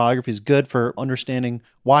Cram, the biography is good for understanding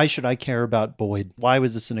why should I care about Boyd? Why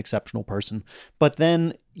was this an exceptional person? But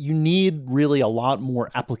then you need really a lot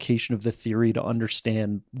more application of the theory to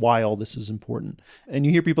understand why all this is important. And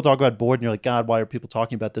you hear people talk about Boyd and you're like, God, why are people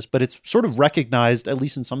talking about this? But it's sort of recognized, at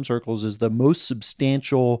least in some circles, as the most most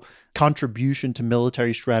substantial contribution to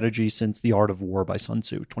military strategy since The Art of War by Sun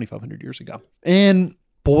Tzu 2,500 years ago. And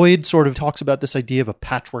Boyd sort of talks about this idea of a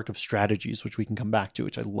patchwork of strategies, which we can come back to,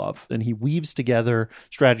 which I love. And he weaves together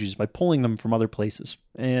strategies by pulling them from other places.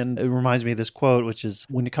 And it reminds me of this quote, which is,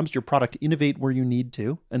 when it comes to your product, innovate where you need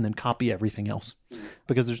to, and then copy everything else.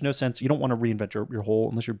 Because there's no sense, you don't want to reinvent your whole,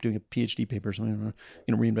 unless you're doing a PhD paper or something,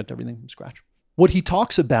 reinvent everything from scratch. What he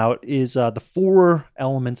talks about is the 4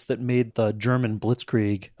 elements that made the German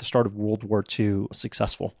Blitzkrieg, the start of World War II,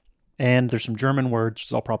 successful. And there's some German words,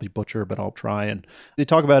 which I'll probably butcher, but I'll try. And they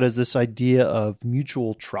talk about as this idea of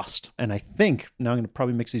mutual trust. And I think, now I'm going to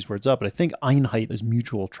probably mix these words up, but I think Einheit is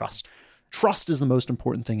mutual trust. Trust is the most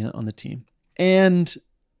important thing on the team. And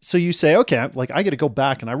so you say, okay, like I got to go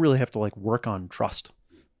back and I really have to like work on trust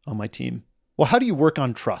on my team. Well, how do you work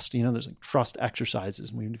on trust? There's like trust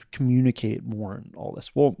exercises and we communicate more and all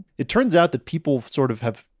this. Well, it turns out that people sort of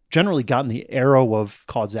have generally gotten the arrow of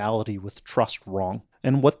causality with trust wrong.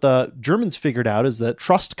 And what the Germans figured out is that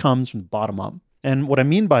trust comes from the bottom up. And what I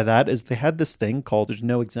mean by that is they had this thing called, there's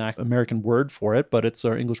no exact American word for it, but it's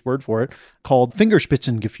our English word for it, called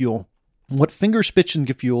Fingerspitzengefühl. What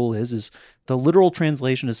Fingerspitzengefühl is the literal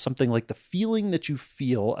translation is something like the feeling that you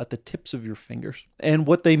feel at the tips of your fingers. And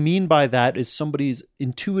what they mean by that is somebody's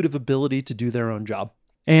intuitive ability to do their own job.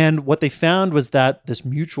 And what they found was that this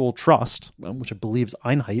mutual trust, which I believe is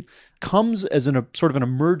Einheit, comes as a sort of an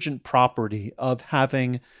emergent property of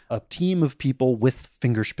having a team of people with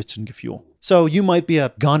Fingerspitzengefühl. So you might be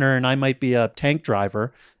a gunner and I might be a tank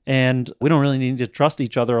driver, and we don't really need to trust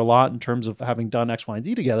each other a lot in terms of having done X, Y, and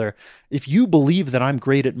Z together. If you believe that I'm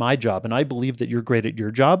great at my job and I believe that you're great at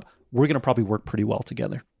your job, we're going to probably work pretty well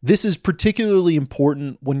together. This is particularly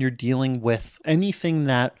important when you're dealing with anything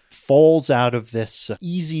that falls out of this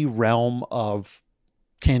easy realm of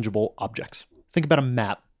tangible objects. Think about a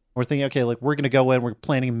map. We're thinking, okay, like we're going to go in, we're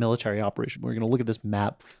planning a military operation. We're going to look at this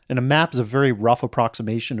map. And a map is a very rough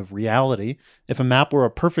approximation of reality. If a map were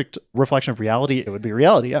a perfect reflection of reality, it would be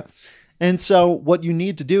reality, yeah. And so what you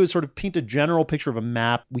need to do is sort of paint a general picture of a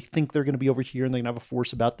map. We think they're going to be over here and they're going to have a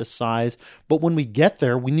force about this size. But when we get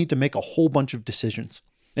there, we need to make a whole bunch of decisions.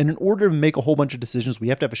 And in order to make a whole bunch of decisions, we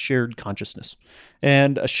have to have a shared consciousness.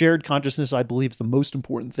 And a shared consciousness, I believe, is the most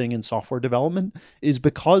important thing in software development, is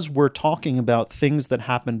because we're talking about things that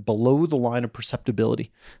happen below the line of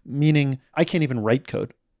perceptibility, meaning I can't even write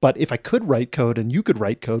code. But if I could write code and you could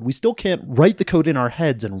write code, we still can't write the code in our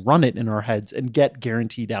heads and run it in our heads and get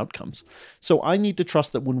guaranteed outcomes. So I need to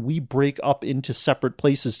trust that when we break up into separate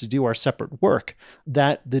places to do our separate work,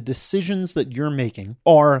 that the decisions that you're making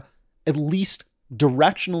are at least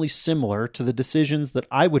directionally similar to the decisions that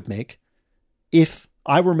I would make if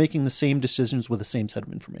I were making the same decisions with the same set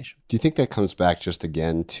of information. Do you think that comes back just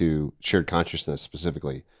again to shared consciousness,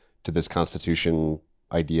 specifically to this constitution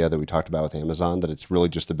idea that we talked about with Amazon, that it's really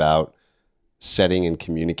just about setting and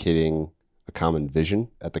communicating a common vision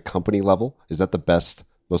at the company level? Is that the best,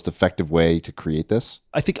 most effective way to create this?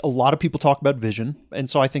 I think a lot of people talk about vision. And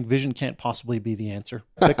so I think vision can't possibly be the answer.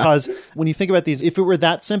 Because when you think about these, if it were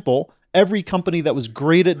that simple, every company that was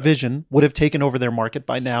great at vision would have taken over their market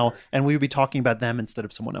by now, and we would be talking about them instead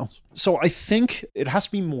of someone else. So I think it has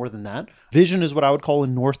to be more than that. Vision is what I would call a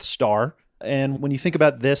North Star. And when you think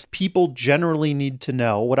about this, people generally need to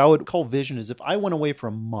know, what I would call vision is, if I went away for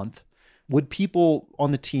a month, would people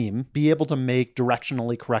on the team be able to make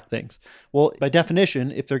directionally correct things? Well, by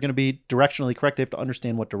definition, if they're going to be directionally correct, they have to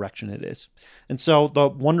understand what direction it is. And so the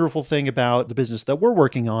wonderful thing about the business that we're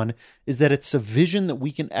working on is that it's a vision that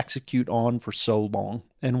we can execute on for so long.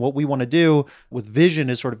 And what we want to do with vision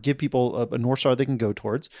is sort of give people a North Star they can go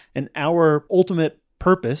towards. And our ultimate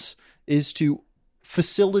purpose is to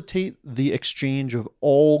facilitate the exchange of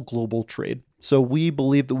all global trade. So we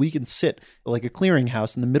believe that we can sit like a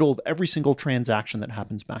clearinghouse in the middle of every single transaction that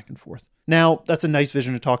happens back and forth. Now, that's a nice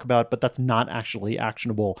vision to talk about, but that's not actually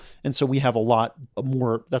actionable. And so we have a lot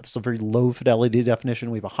more, that's a very low fidelity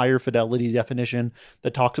definition. We have a higher fidelity definition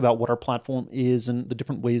that talks about what our platform is and the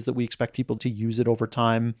different ways that we expect people to use it over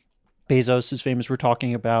time. Bezos is famous for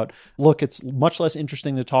talking about, look, it's much less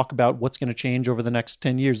interesting to talk about what's going to change over the next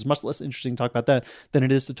 10 years. It's much less interesting to talk about that than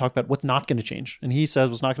it is to talk about what's not going to change. And he says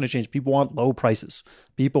what's not going to change. People want low prices.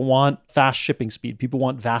 People want fast shipping speed. People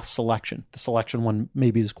want vast selection. The selection one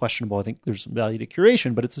maybe is questionable. I think there's some value to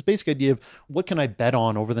curation, but it's this basic idea of what can I bet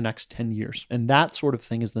on over the next 10 years? And that sort of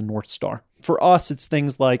thing is the North Star. For us, it's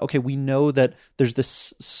things like, okay, we know that there's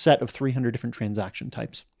this set of 300 different transaction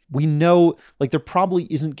types. We know like there probably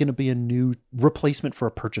isn't going to be a new replacement for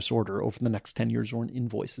a purchase order over the next 10 years or an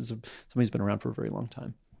invoice. Somebody's been around for a very long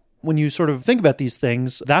time. when you sort of think about these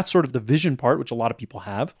things, that's sort of the vision part, which a lot of people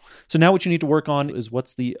have. So now what you need to work on is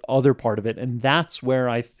what's the other part of it. And that's where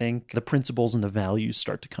I think the principles and the values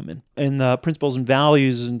start to come in. And the principles and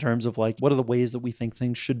values is in terms of like, what are the ways that we think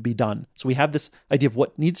things should be done? So we have this idea of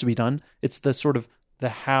what needs to be done. It's the sort of the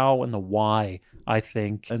how and the why, I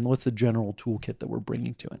think, and what's the general toolkit that we're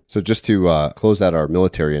bringing to it. So just to close out our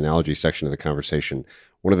military analogy section of the conversation,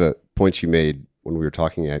 one of the points you made when we were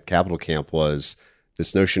talking at Capital Camp was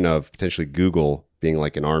this notion of potentially Google being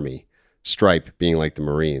like an army, Stripe being like the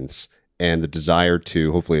Marines, and the desire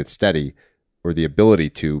to, hopefully it's steady, or the ability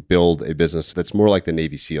to build a business that's more like the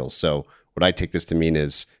Navy SEALs. So what I take this to mean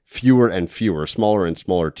is fewer and fewer, smaller and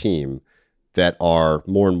smaller team that are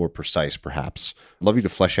more and more precise, perhaps. I'd love you to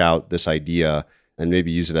flesh out this idea and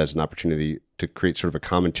maybe use it as an opportunity to create sort of a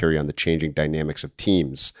commentary on the changing dynamics of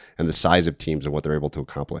teams and the size of teams and what they're able to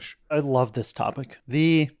accomplish. I love this topic.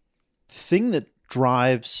 The thing that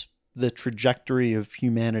drives the trajectory of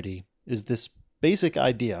humanity is this basic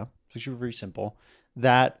idea, it's actually very simple,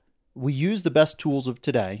 that we use the best tools of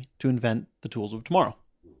today to invent the tools of tomorrow.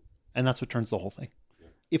 And that's what turns the whole thing.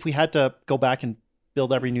 If we had to go back and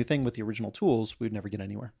build every new thing with the original tools, we'd never get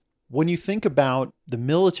anywhere. When you think about the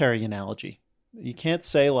military analogy, you can't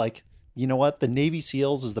say like, you know what, the Navy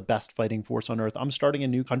SEALs is the best fighting force on earth. I'm starting a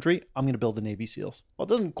new country. I'm going to build the Navy SEALs. Well, it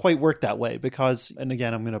doesn't quite work that way because, and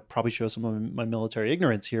again, I'm going to probably show some of my military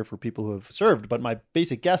ignorance here for people who have served, but my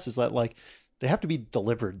basic guess is that like they have to be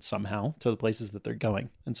delivered somehow to the places that they're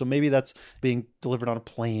going. And so maybe that's being delivered on a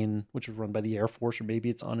plane, which is run by the Air Force, or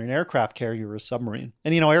maybe it's on an aircraft carrier or a submarine.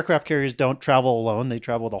 And, you know, aircraft carriers don't travel alone. They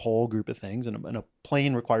travel with a whole group of things. And a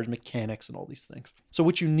plane requires mechanics and all these things. So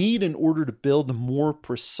what you need in order to build more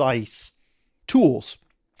precise tools,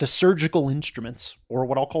 the surgical instruments, or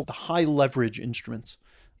what I'll call the high leverage instruments,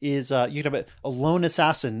 is you could have a lone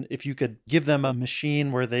assassin. If you could give them a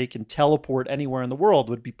machine where they can teleport anywhere in the world,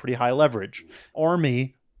 would be pretty high leverage.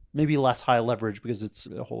 Army, maybe less high leverage because it's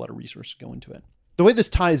a whole lot of resources go into it. The way this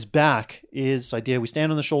ties back is the idea we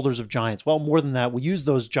stand on the shoulders of giants. Well, more than that, we use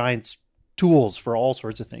those giants' tools for all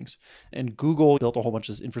sorts of things. And Google built a whole bunch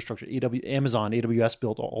of this infrastructure. Amazon, AWS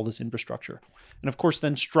built all this infrastructure. And of course,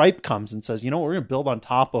 then Stripe comes and says, you know, we're going to build on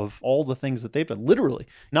top of all the things that they've done, literally,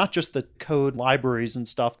 not just the code libraries and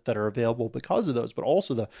stuff that are available because of those, but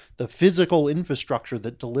also the physical infrastructure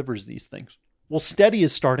that delivers these things. Well, Steady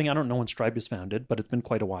is starting. I don't know when Stripe is founded, but it's been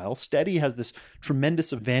quite a while. Steady has this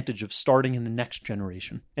tremendous advantage of starting in the next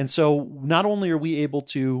generation. And so not only are we able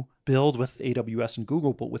to build with AWS and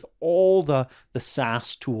Google, but with all the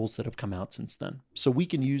SaaS tools that have come out since then. So we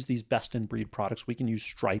can use these best-in-breed products. We can use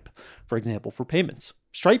Stripe, for example, for payments.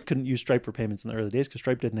 Stripe couldn't use Stripe for payments in the early days because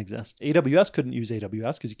Stripe didn't exist. AWS couldn't use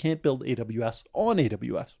AWS because you can't build AWS on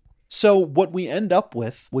AWS. So what we end up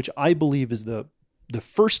with, which I believe is the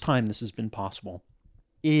first time this has been possible,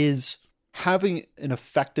 is having an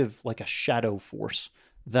effective, like a shadow force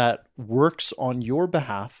that works on your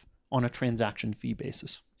behalf on a transaction fee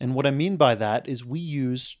basis. And what I mean by that is we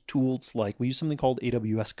use tools like, we use something called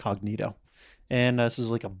AWS Cognito. And this is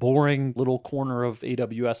like a boring little corner of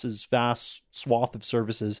AWS's vast swath of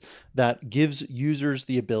services that gives users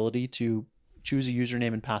the ability to choose a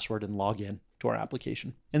username and password and log in to our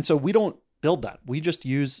application. And so we don't build that. We just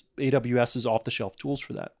use AWS's off-the-shelf tools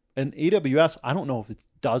for that. And AWS, I don't know if it's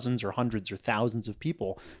dozens or hundreds or thousands of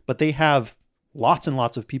people, but they have lots and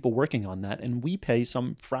lots of people working on that. And we pay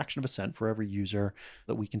some fraction of a cent for every user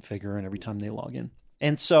that we configure and every time they log in.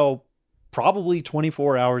 And so probably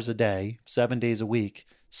 24 hours a day, 7 days a week,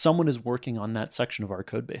 someone is working on that section of our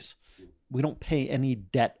code base. We don't pay any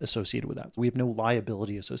debt associated with that. We have no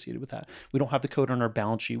liability associated with that. We don't have the code on our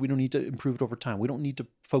balance sheet. We don't need to improve it over time. We don't need to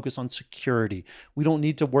focus on security. We don't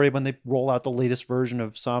need to worry when they roll out the latest version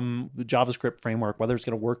of some JavaScript framework, whether it's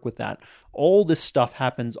going to work with that. All this stuff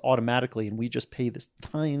happens automatically, and we just pay this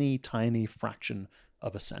tiny, tiny fraction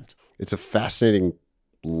of a cent. It's a fascinating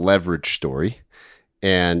leverage story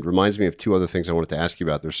and reminds me of two other things I wanted to ask you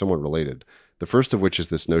about. They're somewhat related. The first of which is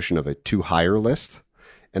this notion of a to-hire list.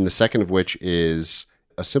 And the second of which is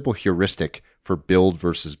a simple heuristic for build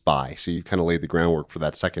versus buy. So you kind of laid the groundwork for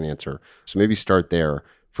that second answer. So maybe start there.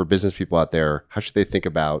 For business people out there, how should they think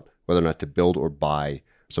about whether or not to build or buy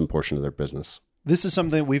some portion of their business? This is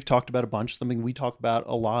something we've talked about a bunch, something we talk about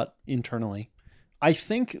a lot internally. I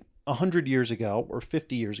think 100 years ago or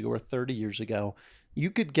 50 years ago or 30 years ago, you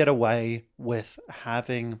could get away with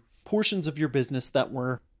having portions of your business that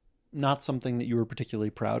were not something that you were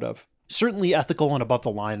particularly proud of. Certainly ethical and above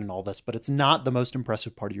the line and all this, but it's not the most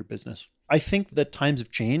impressive part of your business. I think that times have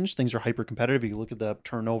changed. Things are hyper competitive. You look at the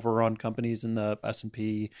turnover on companies in the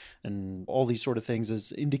S&P and all these sort of things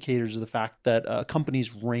as indicators of the fact that a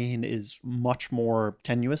company's reign is much more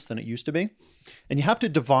tenuous than it used to be. And you have to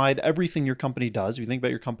divide everything your company does. If you think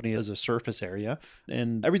about your company as a surface area,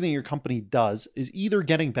 and everything your company does is either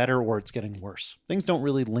getting better or it's getting worse. Things don't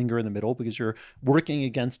really linger in the middle because you're working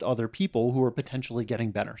against other people who are potentially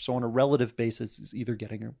getting better. So on a relative basis, it's either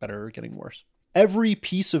getting better or getting worse. Every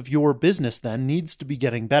piece of your business then needs to be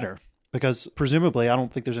getting better, because presumably I don't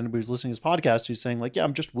think there's anybody who's listening to this podcast who's saying like, yeah,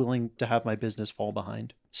 I'm just willing to have my business fall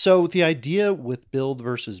behind. So the idea with build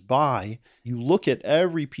versus buy, you look at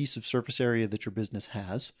every piece of surface area that your business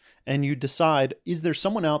has and you decide, is there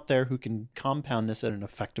someone out there who can compound this at an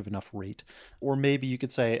effective enough rate? Or maybe you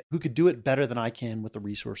could say, who could do it better than I can with the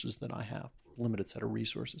resources that I have, limited set of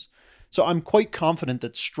resources. So I'm quite confident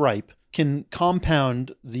that Stripe can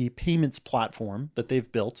compound the payments platform that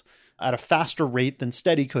they've built at a faster rate than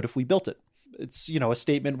Steady could if we built it. It's, a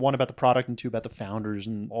statement, one, about the product, and two, about the founders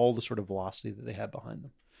and all the sort of velocity that they have behind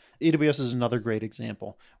them. AWS is another great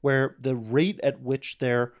example where the rate at which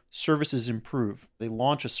their services improve, they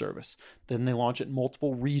launch a service, then they launch it in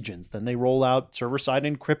multiple regions, then they roll out server-side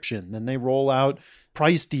encryption, then they roll out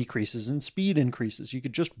price decreases and speed increases. You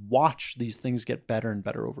could just watch these things get better and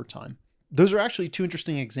better over time. Those are actually two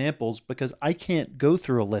interesting examples because I can't go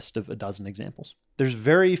through a list of a dozen examples. There's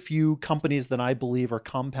very few companies that I believe are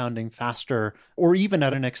compounding faster or even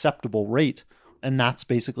at an acceptable rate. And that's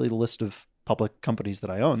basically the list of public companies that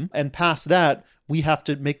I own. And past that, we have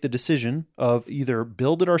to make the decision of either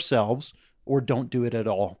build it ourselves or don't do it at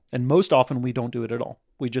all. And most often we don't do it at all.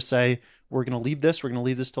 We just say, we're going to leave this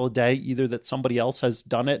till a day, either that somebody else has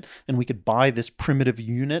done it and we could buy this primitive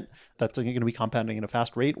unit that's going to be compounding at a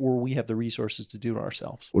fast rate, or we have the resources to do it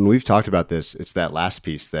ourselves. When we've talked about this, it's that last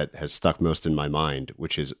piece that has stuck most in my mind,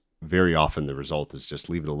 which is very often the result is just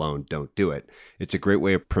leave it alone, don't do it. It's a great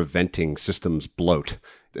way of preventing systems bloat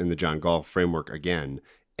in the John Gall framework again,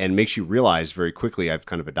 and makes you realize very quickly, I've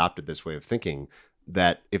kind of adopted this way of thinking,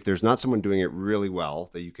 that if there's not someone doing it really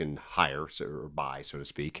well that you can hire or buy, so to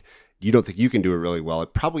speak, you don't think you can do it really well,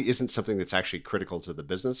 it probably isn't something that's actually critical to the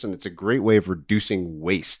business. And it's a great way of reducing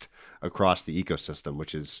waste across the ecosystem,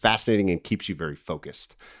 which is fascinating and keeps you very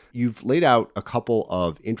focused. You've laid out a couple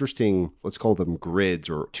of interesting, let's call them grids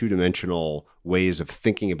or two-dimensional ways of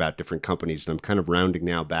thinking about different companies. And I'm kind of rounding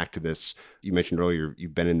now back to this. You mentioned earlier,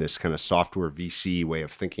 you've been in this kind of software VC way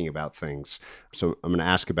of thinking about things. So I'm going to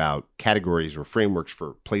ask about categories or frameworks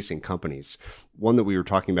for placing companies. One that we were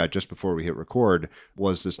talking about just before we hit record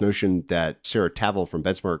was this notion that Sarah Tavel from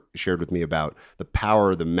Benchmark shared with me about the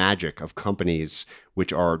power, the magic of companies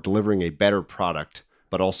which are delivering a better product,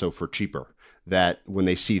 but also for cheaper. That when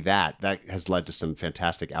they see that has led to some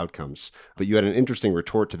fantastic outcomes. But you had an interesting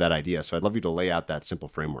retort to that idea. So I'd love you to lay out that simple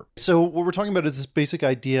framework. So what we're talking about is this basic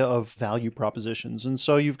idea of value propositions. And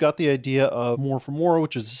so you've got the idea of more for more,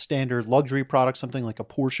 which is a standard luxury product, something like a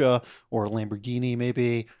Porsche or a Lamborghini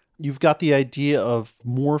maybe. You've got the idea of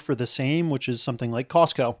more for the same, which is something like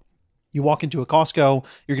Costco. You walk into a Costco,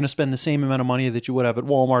 you're going to spend the same amount of money that you would have at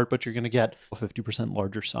Walmart, but you're going to get a 50%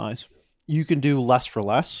 larger size. You can do less for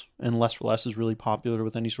less, and less for less is really popular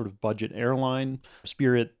with any sort of budget airline,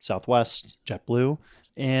 Spirit, Southwest, JetBlue.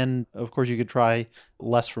 And of course, you could try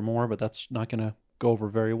less for more, but that's not going to go over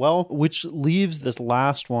very well, which leaves this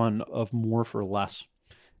last one of more for less.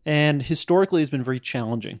 And historically, it's been very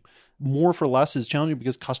challenging. More for less is challenging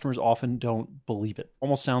because customers often don't believe it.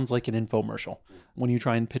 Almost sounds like an infomercial when you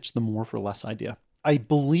try and pitch the more for less idea. I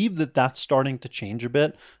believe that that's starting to change a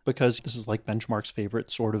bit because this is like Benchmark's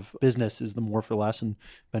favorite sort of business is the more for less, and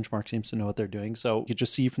Benchmark seems to know what they're doing. So you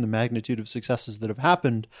just see from the magnitude of successes that have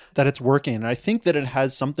happened that it's working. And I think that it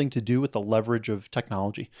has something to do with the leverage of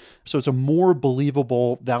technology. So it's a more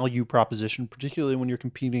believable value proposition, particularly when you're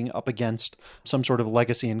competing up against some sort of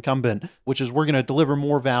legacy incumbent, which is we're going to deliver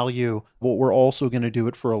more value, but we're also going to do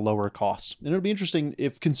it for a lower cost. And it'll be interesting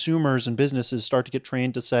if consumers and businesses start to get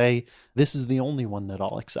trained to say, this is the only one that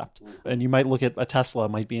I'll accept. And you might look at a Tesla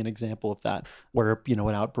might be an example of that, where, it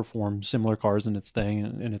outperforms similar cars in its thing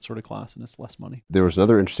in its sort of class, and it's less money. There was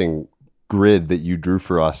another interesting grid that you drew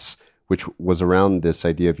for us, which was around this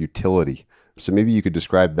idea of utility. So maybe you could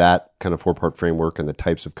describe that kind of 4-part framework and the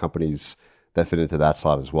types of companies that fit into that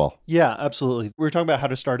slot as well. Yeah, absolutely. We were talking about how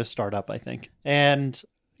to start a startup, I think. And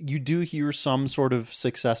you do hear some sort of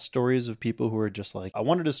success stories of people who are just like, I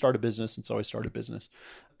wanted to start a business, and so I started a business.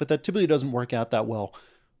 But that typically doesn't work out that well.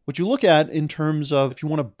 What you look at in terms of if you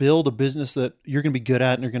want to build a business that you're going to be good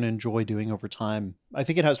at and you're going to enjoy doing over time, I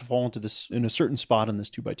think it has to fall into this in a certain spot in this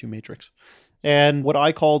 2x2 matrix. And what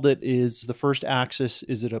I called it is the first axis,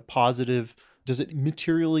 is it a positive? Does it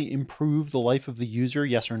materially improve the life of the user?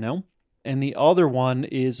 Yes or no? And the other one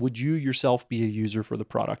is, would you yourself be a user for the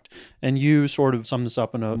product? And you sort of sum this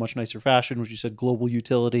up in a much nicer fashion, which you said global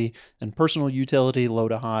utility and personal utility, low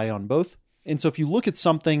to high on both. And so if you look at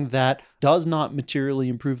something that does not materially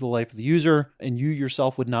improve the life of the user and you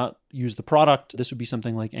yourself would not use the product, this would be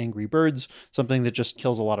something like Angry Birds, something that just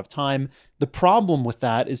kills a lot of time. The problem with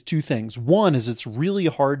that is two things. One is it's really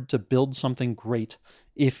hard to build something great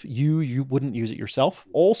if you wouldn't use it yourself.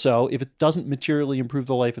 Also, if it doesn't materially improve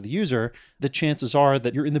the life of the user, the chances are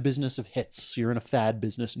that you're in the business of hits. So you're in a fad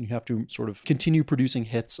business and you have to sort of continue producing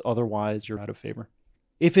hits. Otherwise, you're out of favor.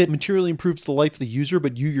 If it materially improves the life of the user,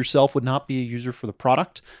 but you yourself would not be a user for the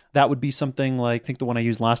product, that would be something like, I think the one I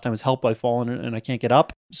used last time was Help, I've fallen and I can't get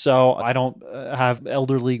up. So I don't have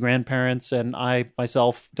elderly grandparents and I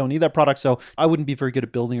myself don't need that product. So I wouldn't be very good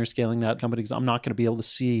at building or scaling that company because I'm not going to be able to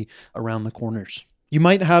see around the corners. You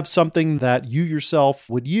might have something that you yourself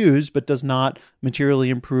would use, but does not materially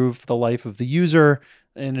improve the life of the user.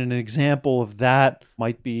 And an example of that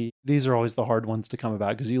might be, these are always the hard ones to come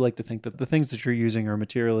about because you like to think that the things that you're using are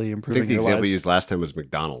materially improving your lives. I think the example you used last time was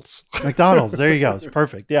McDonald's. McDonald's, there you go. It's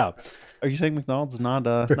perfect. Yeah. Are you saying McDonald's is not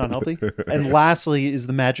healthy? And lastly is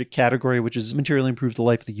the magic category, which is materially improve the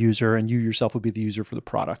life of the user, and you yourself would be the user for the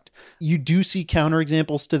product. You do see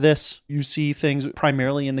counterexamples to this. You see things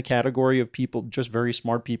primarily in the category of people, just very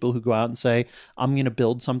smart people who go out and say, I'm going to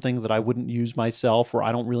build something that I wouldn't use myself or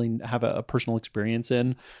I don't really have a personal experience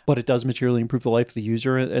in, but it does materially improve the life of the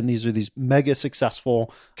user. And these are these mega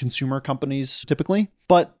successful consumer companies typically.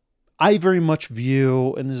 But I very much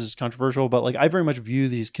view, and this is controversial, but like I very much view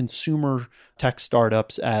these consumer tech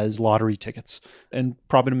startups as lottery tickets. And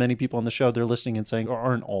probably to many people on the show, they're listening and saying,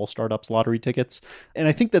 aren't all startups lottery tickets? And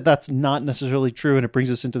I think that that's not necessarily true. And it brings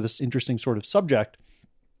us into this interesting sort of subject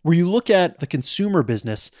where you look at the consumer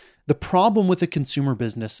business. The problem with the consumer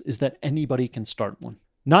business is that anybody can start one.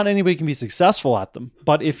 Not anybody can be successful at them.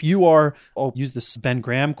 But if you are, I'll use this Ben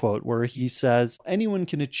Graham quote where he says, anyone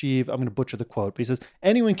can achieve, I'm going to butcher the quote, but he says,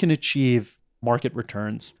 anyone can achieve market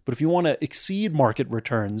returns. But if you want to exceed market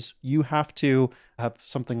returns, you have to have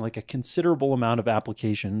something like a considerable amount of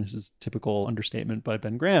application. This is typical understatement by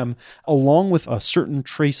Ben Graham, along with a certain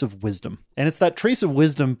trace of wisdom. And it's that trace of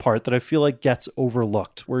wisdom part that I feel like gets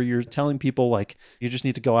overlooked, where you're telling people like, you just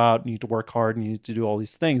need to go out and you need to work hard and you need to do all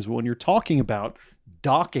these things. But when you're talking about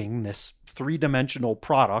docking this three-dimensional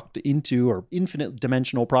product into, or infinite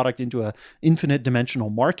dimensional product into a infinite dimensional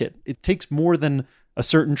market, it takes more than a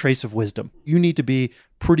certain trace of wisdom. You need to be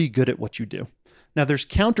pretty good at what you do. Now, there's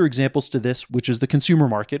counterexamples to this, which is the consumer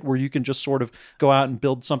market, where you can just sort of go out and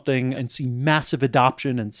build something and see massive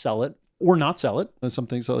adoption and sell it or not sell it.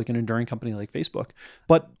 Something so like an enduring company like Facebook.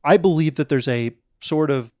 But I believe that there's a sort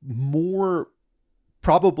of more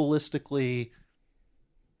probabilistically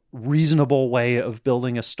reasonable way of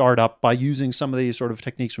building a startup by using some of these sort of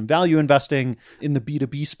techniques from value investing in the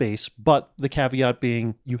B2B space. But the caveat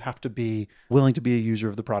being you have to be willing to be a user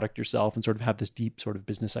of the product yourself and sort of have this deep sort of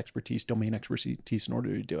business expertise, domain expertise in order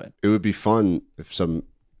to do it. It would be fun if some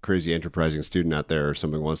crazy enterprising student out there or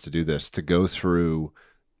somebody wants to do this, to go through,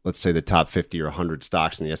 let's say, the top 50 or 100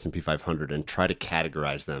 stocks in the S&P 500 and try to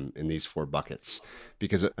categorize them in these 4 buckets.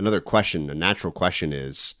 Because another question, a natural question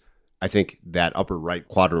is, I think that upper right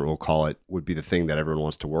quadrant, we'll call it, would be the thing that everyone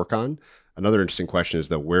wants to work on. Another interesting question is,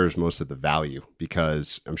 though, where's most of the value?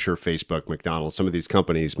 Because I'm sure Facebook, McDonald's, some of these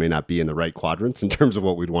companies may not be in the right quadrants in terms of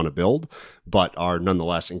what we'd want to build, but are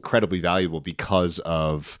nonetheless incredibly valuable because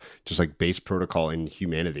of just like base protocol in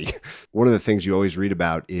humanity. One of the things you always read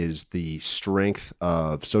about is the strength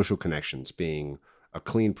of social connections being a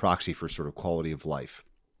clean proxy for sort of quality of life.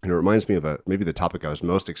 And it reminds me of maybe the topic I was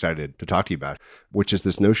most excited to talk to you about, which is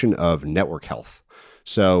this notion of network health.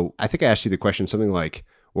 So I think I asked you the question, something like,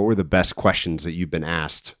 what were the best questions that you've been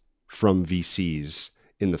asked from VCs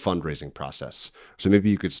in the fundraising process? So maybe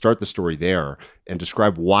you could start the story there and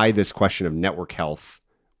describe why this question of network health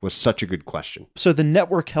was such a good question. So the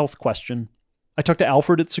network health question, I talked to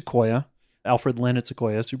Alfred Lin at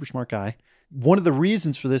Sequoia, super smart guy. One of the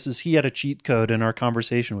reasons for this is he had a cheat code in our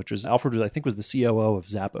conversation, which was Alfred, I think, was the COO of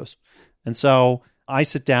Zappos. And so I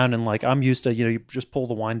sit down and like, I'm used to, you just pull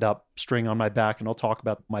the wind up string on my back and I'll talk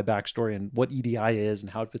about my backstory and what EDI is and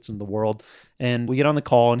how it fits into the world. And we get on the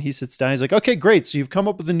call and he sits down. He's like, okay, great. So you've come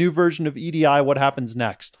up with a new version of EDI. What happens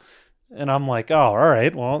next? And I'm like, oh, all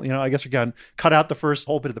right. Well, I guess we're going to cut out the first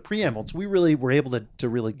whole bit of the preamble. So we really were able to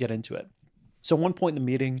really get into it. So at one point in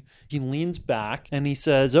the meeting, he leans back and he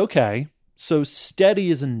says, okay, so Steady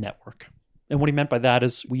is a network. And what he meant by that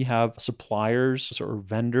is we have suppliers or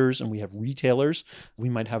vendors and we have retailers. We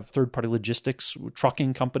might have third-party logistics,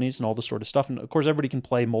 trucking companies and all this sort of stuff. And of course, everybody can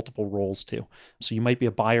play multiple roles too. So you might be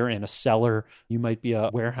a buyer and a seller. You might be a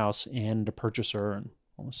warehouse and a purchaser and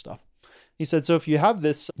all this stuff. He said, so if you have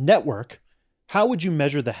this network, how would you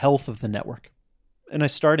measure the health of the network? And I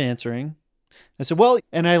start answering. I said, well,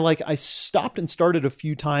 and I stopped and started a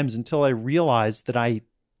few times until I realized that I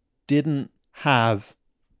didn't have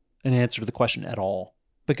an answer to the question at all,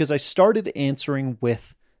 because I started answering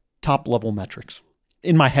with top level metrics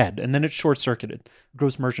in my head, and then it short circuited.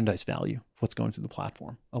 Gross merchandise value, what's going through the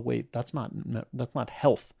platform. Oh wait, that's not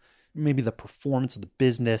health. Maybe the performance of the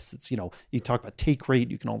business. It's, you talk about take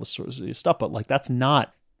rate, you can all this sort of stuff, but that's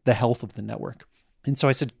not the health of the network. And so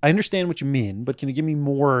I said, I understand what you mean, but can you give me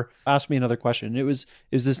more? Ask me another question. And it was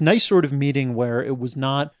this nice sort of meeting where it was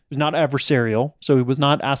not adversarial. So he was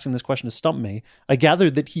not asking this question to stump me. I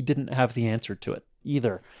gathered that he didn't have the answer to it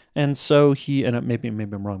either. And so maybe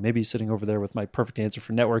I'm wrong. Maybe he's sitting over there with my perfect answer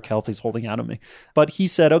for network health. He's holding out on me. But he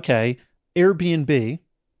said, okay, Airbnb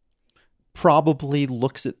probably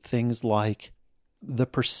looks at things like the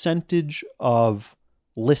percentage of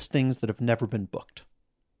listings that have never been booked.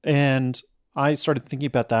 And I started thinking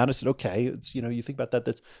about that. I said, okay, it's, you think about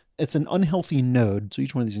that. It's an unhealthy node. So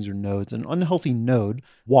each one of these things are nodes. An unhealthy node.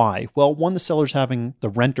 Why? Well, one,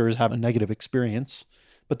 the renters have a negative experience.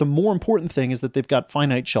 But the more important thing is that they've got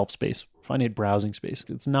finite shelf space, finite browsing space.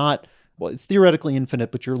 It's theoretically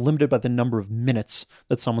infinite, but you're limited by the number of minutes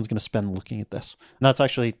that someone's going to spend looking at this. And that's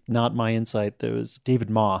actually not my insight. There was David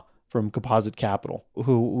Ma from Composite Capital,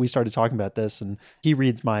 who we started talking about this, and he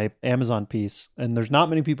reads my Amazon piece, and there's not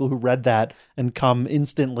many people who read that and come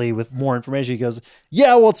instantly with more information. He goes,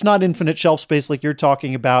 yeah, well, it's not infinite shelf space like you're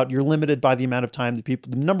talking about. You're limited by the amount of time the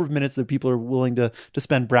number of minutes that people are willing to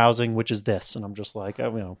spend browsing, which is this. And I'm just like,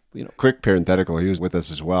 Quick parenthetical. He was with us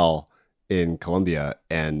as well in Colombia,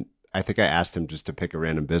 and I think I asked him just to pick a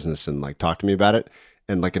random business and talk to me about it.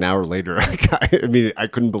 And an hour later, I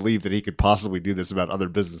couldn't believe that he could possibly do this about other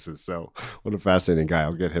businesses. So what a fascinating guy.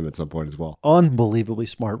 I'll get him at some point as well. Unbelievably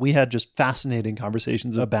smart. We had just fascinating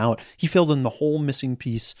conversations about, he filled in the whole missing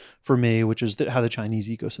piece for me, which is how the Chinese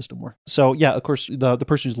ecosystem works. So yeah, of course, the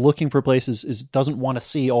person who's looking for places doesn't want to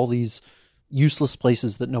see all these useless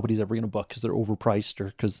places that nobody's ever going to book because they're overpriced or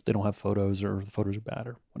because they don't have photos or the photos are bad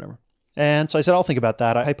or whatever. And so I said, I'll think about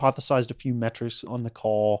that. I hypothesized a few metrics on the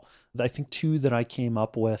call. I think two that I came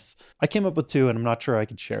up with. I came up with two, and I'm not sure I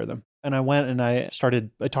could share them. And I went and I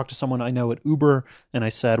talked to someone I know at Uber, and I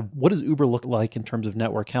said, what does Uber look like in terms of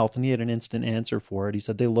network health? And he had an instant answer for it. He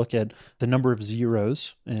said they look at the number of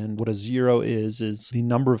zeros, and what a zero is the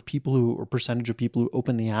number of people or percentage of people who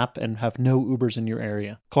open the app and have no Ubers in your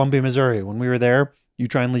area. Columbia, Missouri, when we were there, you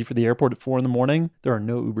try and leave for the airport at 4 a.m, there are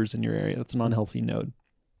no Ubers in your area. That's an unhealthy node.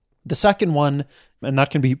 The second one, and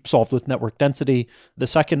that can be solved with network density. The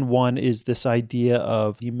second one is this idea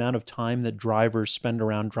of the amount of time that drivers spend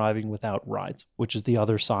around driving without rides, which is the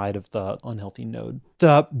other side of the unhealthy node.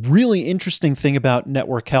 The really interesting thing about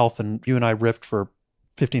network health, and you and I riffed for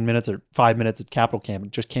 15 minutes or 5 minutes at Capital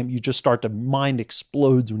Camp, you just start to, mind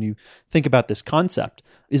explodes when you think about this concept,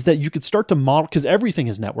 is that you could start to model, because everything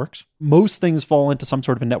is networks. Most things fall into some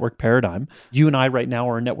sort of a network paradigm. You and I right now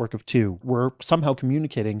are a network of two. We're somehow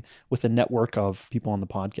communicating with a network of people on the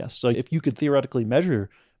podcast. So if you could theoretically measure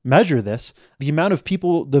this, the amount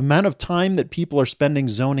of time that people are spending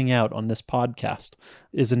zoning out on this podcast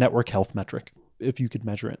is a network health metric, if you could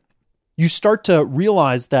measure it. You start to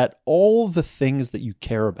realize that all the things that you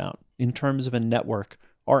care about in terms of a network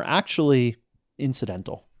are actually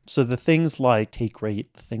incidental. So the things like take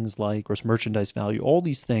rate, the things like gross merchandise value, all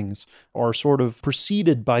these things are sort of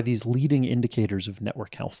preceded by these leading indicators of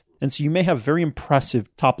network health. And so you may have very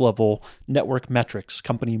impressive top-level network metrics,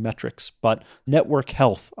 company metrics, but network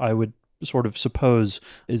health, I would sort of suppose,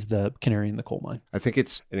 is the canary in the coal mine. I think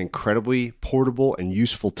it's an incredibly portable and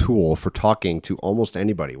useful tool for talking to almost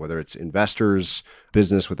anybody, whether it's investors,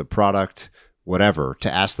 business with a product, whatever,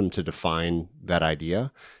 to ask them to define that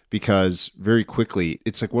idea. Because very quickly,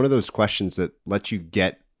 it's one of those questions that lets you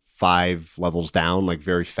get 5 levels down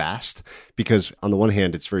very fast. Because on the one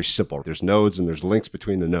hand, it's very simple. There's nodes and there's links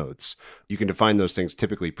between the nodes. You can define those things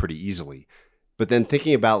typically pretty easily. But then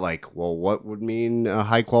thinking about what would mean a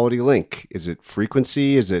high quality link? Is it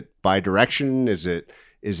frequency? Is it bidirection? Is it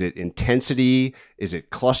intensity? Is it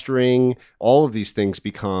clustering? All of these things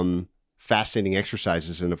become fascinating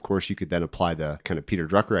exercises. And of course, you could then apply the kind of Peter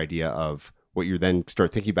Drucker idea of what you then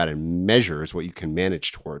start thinking about and measure is what you can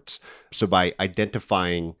manage towards. So by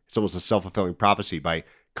identifying, it's almost a self-fulfilling prophecy, by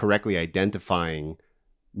correctly identifying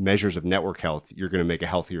measures of network health, you're going to make a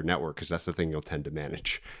healthier network because that's the thing you'll tend to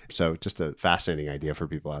manage. So just a fascinating idea for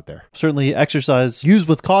people out there. Certainly exercise used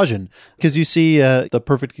with caution, because you see the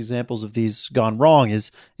perfect examples of these gone wrong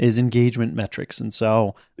is engagement metrics. And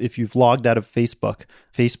so if you've logged out of Facebook,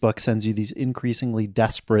 Facebook sends you these increasingly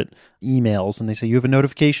desperate emails and they say you have a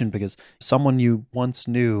notification because someone you once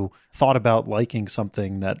knew thought about liking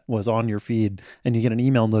something that was on your feed, and you get an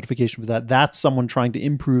email notification for that. That's someone trying to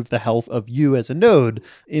improve the health of you as a node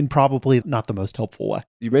in probably not the most helpful way.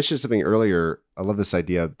 You mentioned something earlier. I love this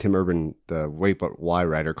idea. Tim Urban, the Wait But Why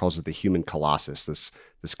writer, calls it the human colossus,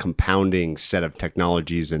 this compounding set of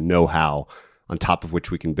technologies and know-how on top of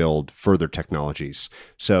which we can build further technologies.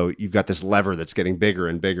 So you've got this lever that's getting bigger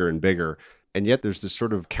and bigger and bigger. And yet there's this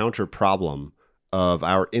sort of counter problem of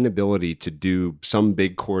our inability to do some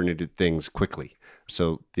big coordinated things quickly.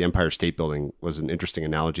 So the Empire State Building was an interesting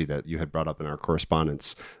analogy that you had brought up in our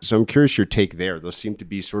correspondence. So I'm curious your take there. Those seem to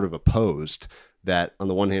be sort of opposed, that on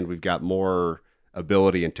the one hand, we've got more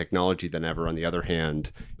ability and technology than ever. On the other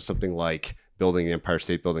hand, something like building the Empire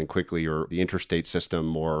State Building quickly, or the interstate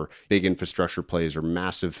system, or big infrastructure plays, or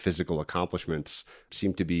massive physical accomplishments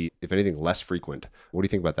seem to be, if anything, less frequent. What do you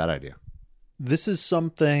think about that idea? This is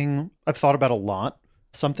something I've thought about a lot,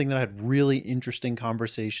 something that I had really interesting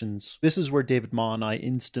conversations. This is where David Ma and I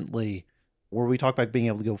instantly, where we talk about being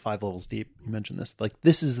able to go 5 levels deep. You mentioned this. Like,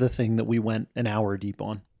 this is the thing that we went an hour deep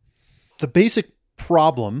on. The basic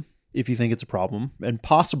problem, if you think it's a problem, and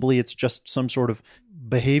possibly it's just some sort of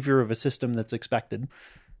behavior of a system that's expected,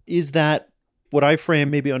 is that what I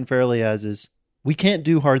frame maybe unfairly as is we can't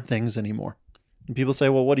do hard things anymore. And people say,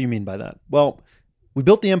 well, what do you mean by that? Well, we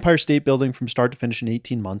built the Empire State Building from start to finish in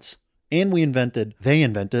 18 months, and they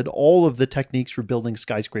invented all of the techniques for building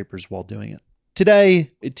skyscrapers while doing it.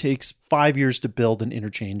 Today, it takes 5 years to build an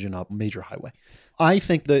interchange in a major highway. I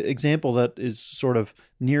think the example that is sort of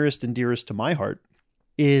nearest and dearest to my heart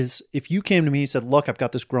is if you came to me and said, look, I've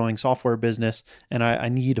got this growing software business and I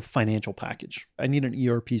need a financial package. I need an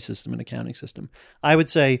ERP system, an accounting system. I would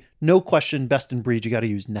say, no question, best in breed, you got to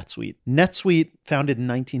use NetSuite. NetSuite, founded in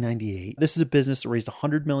 1998. This is a business that raised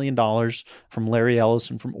 $100 million from Larry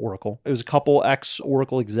Ellison from Oracle. It was a couple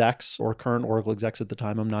ex-Oracle execs, or current Oracle execs at the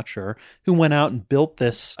time, I'm not sure, who went out and built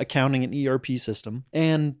this accounting and ERP system.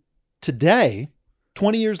 And today,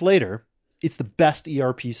 20 years later, it's the best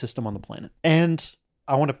ERP system on the planet. And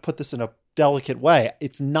I want to put this in a delicate way.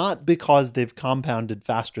 It's not because they've compounded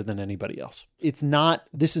faster than anybody else. It's not,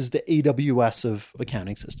 this is the AWS of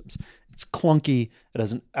accounting systems. It's clunky. It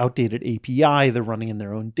has an outdated API. They're running in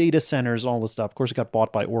their own data centers, all this stuff. Of course, it got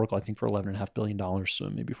bought by Oracle, I think, for $11.5 billion, so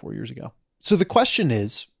maybe 4 years ago. So the question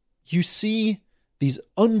is, you see these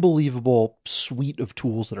unbelievable suite of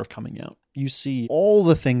tools that are coming out. You see all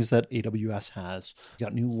the things that AWS has. You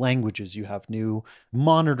got new languages, you have new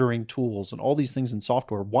monitoring tools, and all these things in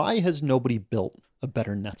software. Why has nobody built a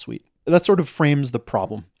better NetSuite? That sort of frames the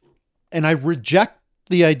problem. And I reject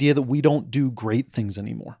the idea that we don't do great things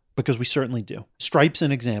anymore, because we certainly do. Stripe's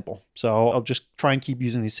an example. So I'll just try and keep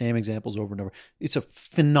using these same examples over and over. It's a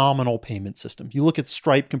phenomenal payment system. You look at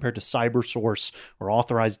Stripe compared to CyberSource or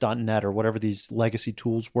Authorize.net or whatever these legacy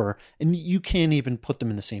tools were, and you can't even put them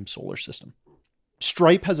in the same solar system.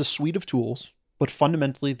 Stripe has a suite of tools, but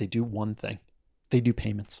fundamentally they do one thing. They do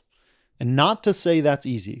payments. And not to say that's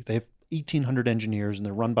easy. They have 1,800 engineers, and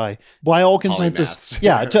they're run by all consensus.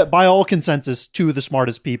 By all consensus, two of the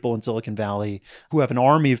smartest people in Silicon Valley who have an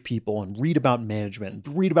army of people and read about management,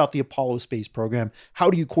 and read about the Apollo space program. How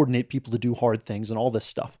do you coordinate people to do hard things and all this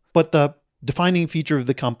stuff? But the defining feature of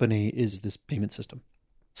the company is this payment system.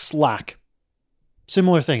 Slack,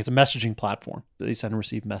 similar thing. It's a messaging platform that they send and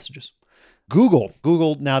receive messages. Google,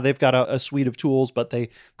 now they've got a suite of tools, but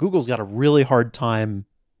Google's got a really hard time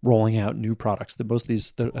rolling out new products. That most of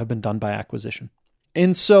these that have been done by acquisition.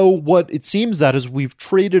 And so what it seems that is we've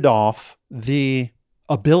traded off the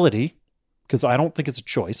ability, because I don't think it's a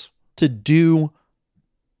choice, to do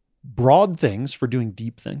broad things for doing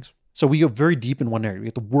deep things. So we go very deep in one area. We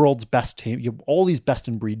get the world's best, you have all these best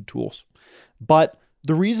in breed tools. But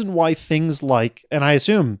the reason why things like, and I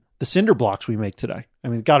assume the cinder blocks we make today, I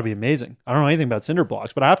mean, it's got to be amazing. I don't know anything about cinder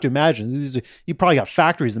blocks, but I have to imagine you probably got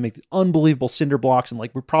factories that make these unbelievable cinder blocks, and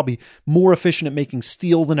like we're probably more efficient at making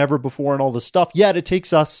steel than ever before and all this stuff. Yet it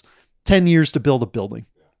takes us 10 years to build a building.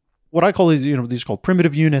 What I call these are called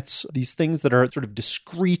primitive units, these things that are sort of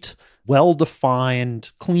discrete,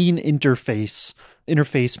 well-defined, clean interface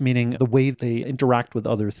meaning the way they interact with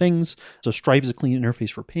other things. So Stripe is a clean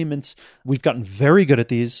interface for payments. We've gotten very good at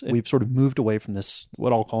these. We've sort of moved away from this,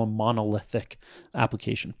 what I'll call a monolithic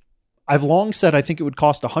application. I've long said I think it would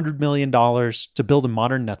cost $100 million to build a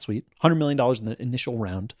modern NetSuite, $100 million in the initial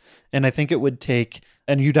round. And I think it would take,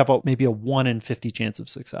 and you'd have maybe a 1 in 50 chance of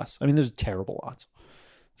success. I mean, there's terrible odds.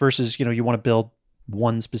 Versus, you want to build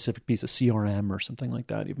one specific piece of CRM or something like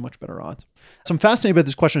that, you have much better odds. So I'm fascinated by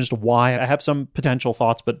this question as to why. I have some potential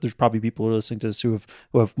thoughts, but there's probably people who are listening to this who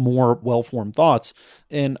have more well-formed thoughts.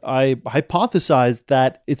 And I hypothesize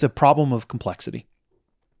that it's a problem of complexity.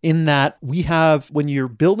 In that we have, when you're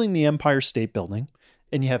building the Empire State Building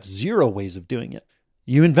and you have 0 ways of doing it,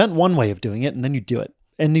 you invent one way of doing it and then you do it.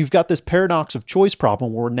 And you've got this paradox of choice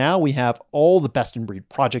problem where now we have all the best in breed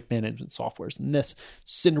project management softwares and this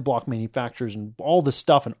cinder block manufacturers and all this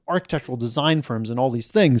stuff and architectural design firms and all these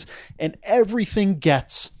things. And everything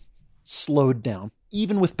gets slowed down,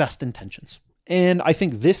 even with best intentions. And I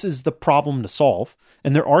think this is the problem to solve.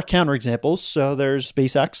 And there are counterexamples. So there's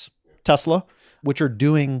SpaceX, Tesla, which are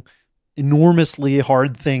doing enormously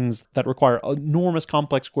hard things that require enormous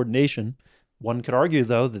complex coordination. One could argue,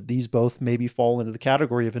 though, that these both maybe fall into the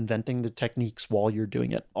category of inventing the techniques while you're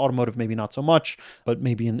doing it. Automotive, maybe not so much, but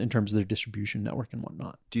maybe in terms of their distribution network and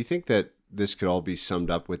whatnot. Do you think that this could all be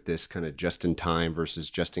summed up with this kind of just-in-time versus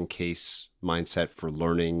just-in-case mindset for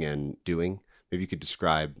learning and doing? Maybe you could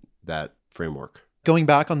describe that framework. Going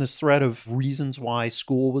back on this thread of reasons why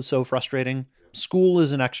school was so frustrating, school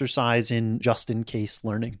is an exercise in just-in-case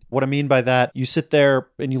learning. What I mean by that, you sit there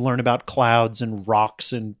and you learn about clouds and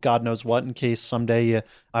rocks and God knows what in case someday you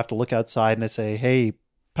have to look outside and I say, hey,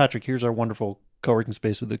 Patrick, here's our wonderful co-working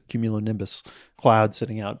space with the cumulonimbus cloud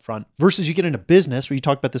sitting out front. Versus you get into business where you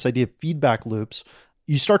talk about this idea of feedback loops.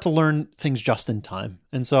 You start to learn things just in time.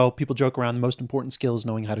 And so people joke around the most important skill is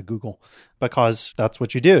knowing how to Google because that's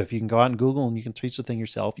what you do. If you can go out and Google and you can teach the thing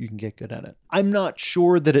yourself, you can get good at it. I'm not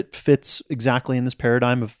sure that it fits exactly in this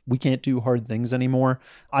paradigm of we can't do hard things anymore.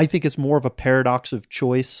 I think it's more of a paradox of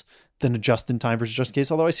choice than a just-in-time versus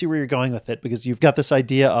just-in-case, although I see where you're going with it because you've got this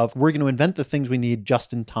idea of we're going to invent the things we need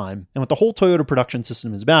just in time. And what the whole Toyota production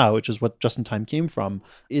system is about, which is what just-in-time came from,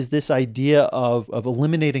 is this idea of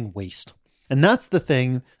eliminating waste. And that's the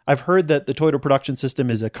thing. I've heard that the Toyota production system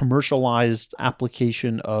is a commercialized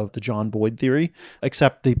application of the John Boyd theory,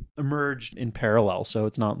 except they emerged in parallel. So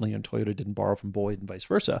it's not, Toyota didn't borrow from Boyd and vice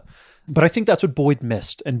versa. But I think that's what Boyd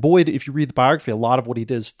missed. And Boyd, if you read the biography, a lot of what he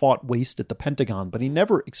did is fought waste at the Pentagon, but he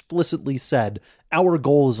never explicitly said, our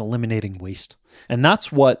goal is eliminating waste. And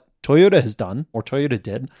that's what Toyota has done, or Toyota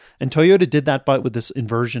did. And Toyota did that but with this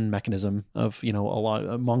inversion mechanism of, a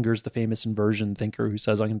lot. Munger's the famous inversion thinker who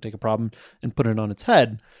says, I'm going to take a problem and put it on its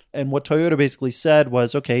head. And what Toyota basically said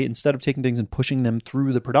was, okay, instead of taking things and pushing them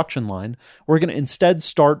through the production line, we're going to instead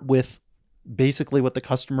start with basically what the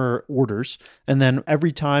customer orders. And then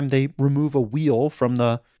every time they remove a wheel from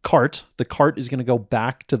the cart is going to go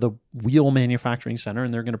back to the wheel manufacturing center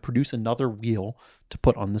and they're going to produce another wheel to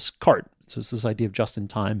put on this cart. So it's this idea of just in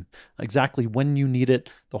time. Exactly when you need it,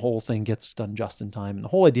 the whole thing gets done just in time. And the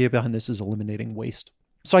whole idea behind this is eliminating waste.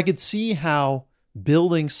 So I could see how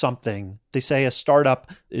building something, they say a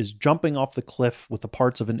startup is jumping off the cliff with the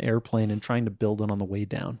parts of an airplane and trying to build it on the way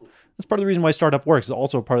down. That's part of the reason why startup works. It's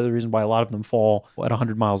also part of the reason why a lot of them fall at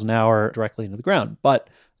 100 miles an hour directly into the ground. But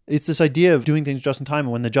it's this idea of doing things just in time.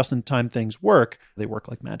 And when the just in time things work, they work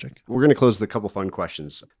like magic. We're going to close with a couple fun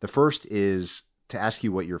questions. The first is to ask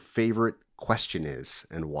you what your favorite question is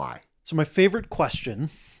and why. So my favorite question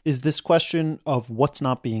is this question of what's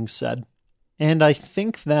not being said. And I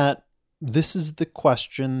think that this is the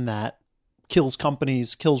question that kills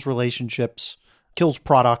companies, kills relationships, kills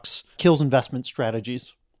products, kills investment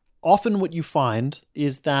strategies. Often what you find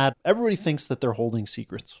is that everybody thinks that they're holding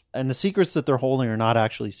secrets, and the secrets that they're holding are not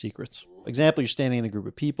actually secrets. Example, you're standing in a group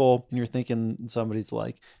of people and you're thinking somebody's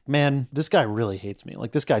like, man, this guy really hates me.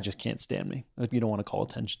 Like, this guy just can't stand me. If you don't want to call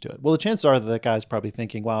attention to it. Well, the chances are that guy's probably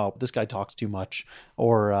thinking, wow, this guy talks too much,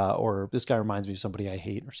 or this guy reminds me of somebody I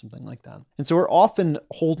hate or something like that. And so we're often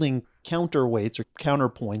holding counterweights or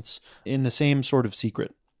counterpoints in the same sort of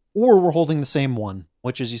secret, or we're holding the same one,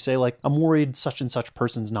 which is you say like, I'm worried such and such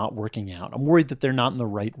person's not working out. I'm worried that they're not in the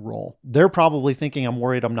right role. They're probably thinking I'm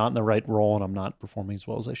worried I'm not in the right role and I'm not performing as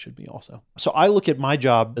well as I should be also. So I look at my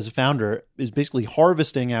job as a founder is basically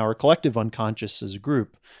harvesting our collective unconscious as a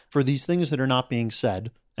group for these things that are not being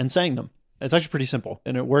said and saying them. It's actually pretty simple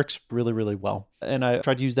and it works really, really well. And I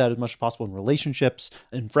try to use that as much as possible in relationships,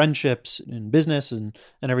 in friendships, in business and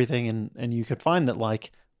everything. And you could find that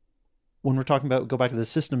like when we're talking about, go back to the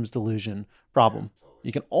systems delusion problem,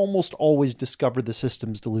 you can almost always discover the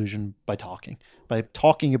systems delusion by talking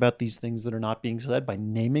about these things that are not being said, by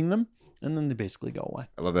naming them, and then they basically go away.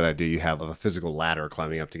 I love that idea you have of a physical ladder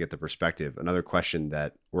climbing up to get the perspective. Another question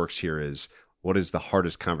that works here is, what is the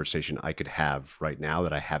hardest conversation I could have right now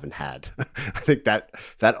that I haven't had? I think that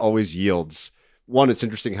always yields, one, it's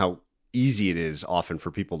interesting how easy it is often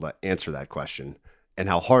for people to answer that question and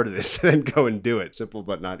how hard it is to then go and do it. Simple,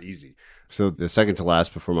 but not easy. So the second to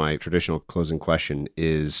last before my traditional closing question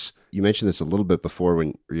is, you mentioned this a little bit before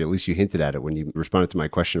when, or at least you hinted at it when you responded to my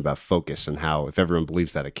question about focus and how if everyone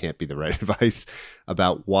believes that, it can't be the right advice,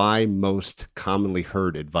 about why most commonly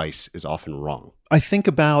heard advice is often wrong. I think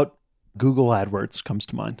about Google AdWords comes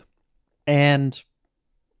to mind. And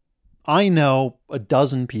I know a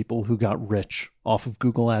dozen people who got rich off of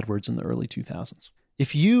Google AdWords in the early 2000s.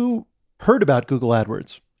 If you heard about Google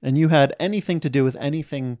AdWords and you had anything to do with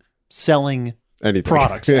anything selling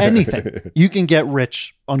products, anything, you can get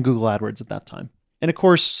rich on Google AdWords at that time. And of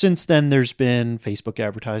course, since then, there's been Facebook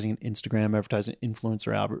advertising, Instagram advertising,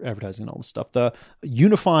 influencer advertising, all this stuff. The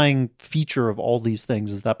unifying feature of all these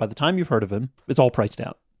things is that by the time you've heard of them, it's all priced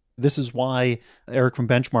out. This is why Eric from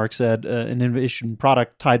Benchmark said an innovation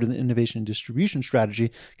product tied with an innovation and distribution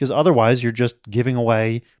strategy, because otherwise you're just giving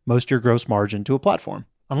away most of your gross margin to a platform.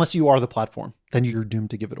 Unless you are the platform, then you're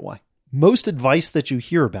doomed to give it away. Most advice that you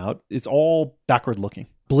hear about, it's all backward looking.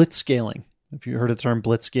 Blitzscaling. If you heard of the term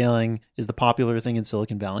blitzscaling, is the popular thing in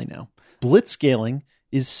Silicon Valley now. Blitzscaling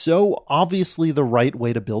is so obviously the right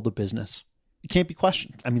way to build a business. It can't be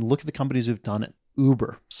questioned. I mean, look at the companies who've done it.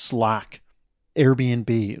 Uber, Slack,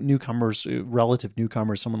 Airbnb, newcomers, relative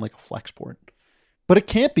newcomers, someone like a Flexport. But it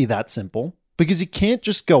can't be that simple because you can't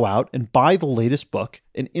just go out and buy the latest book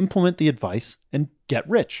and implement the advice and get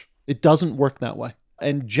rich. It doesn't work that way.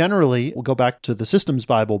 And generally, we'll go back to the Systems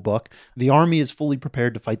Bible book, the army is fully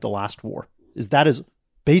prepared to fight the last war. That is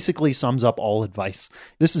basically sums up all advice.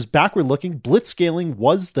 This is backward looking. Blitzscaling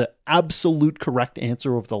was the absolute correct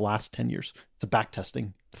answer over the last 10 years. It's a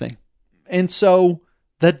backtesting thing. And so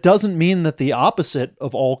that doesn't mean that the opposite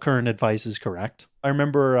of all current advice is correct. I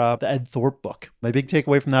remember the Ed Thorpe book. My big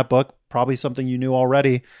takeaway from that book, probably something you knew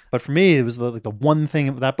already, but for me, it was the one thing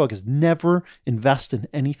of that book is never invest in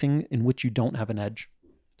anything in which you don't have an edge.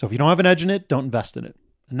 So if you don't have an edge in it, don't invest in it.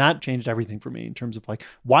 And that changed everything for me in terms of like,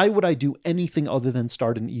 why would I do anything other than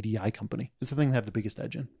start an EDI company? It's the thing that have the biggest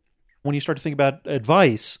edge in. When you start to think about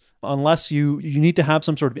advice, unless you need to have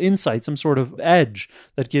some sort of insight, some sort of edge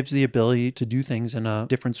that gives the ability to do things in a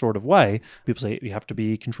different sort of way. People say you have to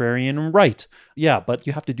be contrarian and right. Yeah, but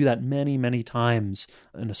you have to do that many, many times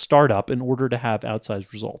in a startup in order to have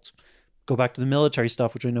outsized results. Go back to the military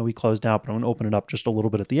stuff, which I know we closed out, but I'm going to open it up just a little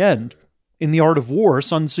bit at the end. In The Art of War,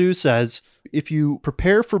 Sun Tzu says, if you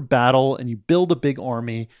prepare for battle and you build a big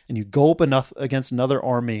army and you go up against another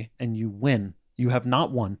army and you win, you have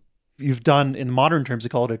not won. You've done, in modern terms, they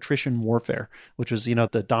call it attrition warfare, which was,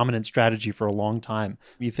 the dominant strategy for a long time.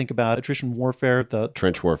 You think about attrition warfare, the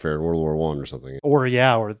trench warfare in World War I or something.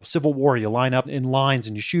 Or Civil War, you line up in lines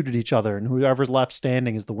and you shoot at each other and whoever's left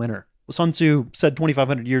standing is the winner. Well, Sun Tzu said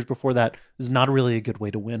 2,500 years before that, this is not really a good way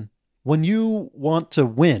to win. When you want to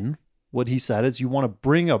win, what he said is you want to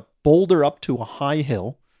bring a boulder up to a high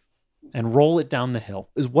hill and roll it down the hill,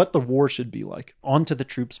 is what the war should be like, onto the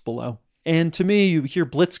troops below. And to me, you hear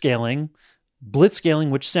blitzscaling,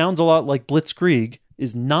 which sounds a lot like blitzkrieg,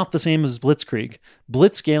 is not the same as blitzkrieg.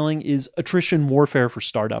 Blitzscaling is attrition warfare for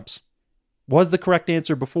startups. Was the correct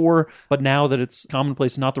answer before, but now that it's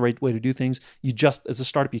commonplace, not the right way to do things, you just, as a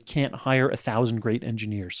startup, you can't hire 1,000 great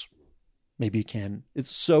engineers. Maybe you can.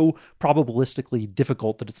 It's so probabilistically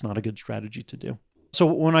difficult that it's not a good strategy to do. So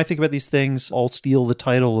when I think about these things, I'll steal the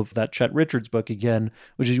title of that Chet Richards book again,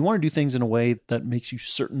 which is you want to do things in a way that makes you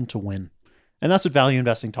certain to win. And that's what value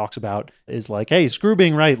investing talks about, is like, hey, screw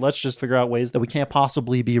being right. Let's just figure out ways that we can't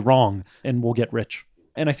possibly be wrong and we'll get rich.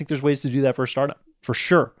 And I think there's ways to do that for a startup. For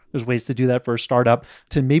sure. There's ways to do that for a startup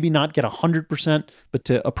to maybe not get 100%, but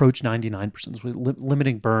to approach 99%.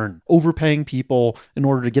 Limiting burn, overpaying people in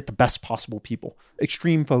order to get the best possible people,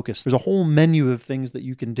 extreme focus. There's a whole menu of things that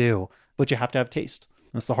you can do, but you have to have taste.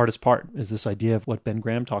 That's the hardest part, is this idea of what Ben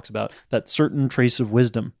Graham talks about, that certain trace of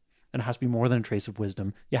wisdom. And it has to be more than a trace of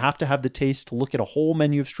wisdom. You have to have the taste to look at a whole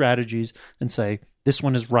menu of strategies and say, this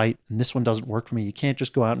one is right and this one doesn't work for me. You can't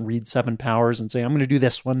just go out and read 7 powers and say, I'm going to do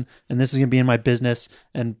this one and this is going to be in my business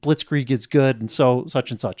and blitzkrieg is good and so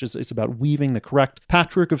such and such. It's about weaving the correct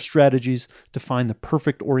patchwork of strategies to find the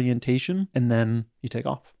perfect orientation, and then you take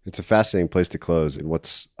off. It's a fascinating place to close, and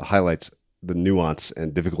what highlights the nuance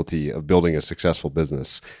and difficulty of building a successful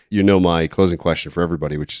business. My closing question for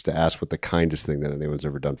everybody, which is to ask what the kindest thing that anyone's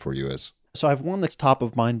ever done for you is. So I have one that's top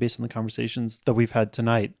of mind based on the conversations that we've had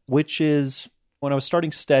tonight, which is when I was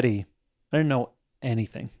starting Steady, I didn't know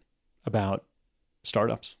anything about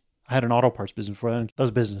startups. I had an auto parts business before that. That was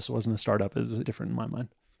business. It wasn't a startup. It was different in my mind.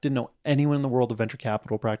 didn't know anyone in the world of venture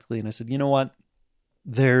capital practically. And I said, you know what?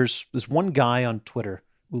 There's this one guy on Twitter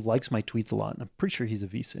who likes my tweets a lot. And I'm pretty sure he's a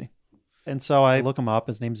VC. And so I look him up.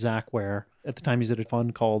 His name's Zack Ware. At the time, he's at a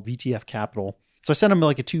fund called VTF Capital. So I sent him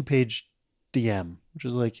like a 2-page DM, which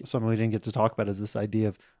is like something we didn't get to talk about, is this idea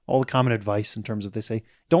of all the common advice in terms of, they say,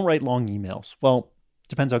 don't write long emails. Well, it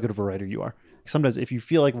depends how good of a writer you are. Sometimes if you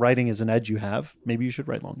feel like writing is an edge you have, maybe you should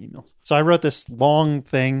write long emails. So I wrote this long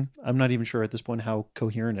thing. I'm not even sure at this point how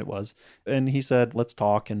coherent it was. And he said, let's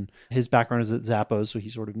talk. And his background is at Zappos, so he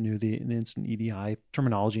sort of knew the instant EDI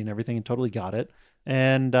terminology and everything and totally got it.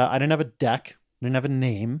 And I didn't have a deck. I didn't have a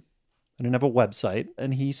name. I didn't have a website.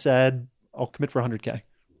 And he said, I'll commit for 100K.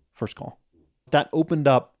 First call. That opened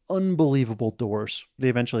up unbelievable doors. They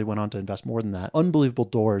eventually went on to invest more than that. Unbelievable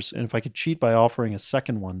doors. And if I could cheat by offering a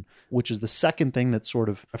second one, which is the second thing that sort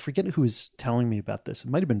of, I forget who was telling me about this.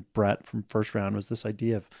 It might have been Brett from First Round, was this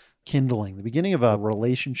idea of kindling. The beginning of a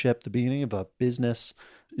relationship, the beginning of a business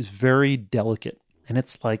is very delicate. And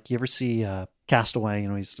it's like, you ever see Castaway,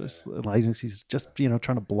 he's just trying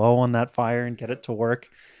to blow on that fire and get it to work.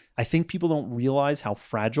 I think people don't realize how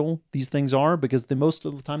fragile these things are because most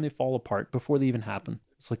of the time they fall apart before they even happen.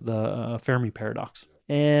 It's like the Fermi paradox.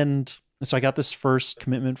 And so I got this first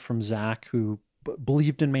commitment from Zack, who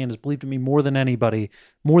believed in me and has believed in me more than anybody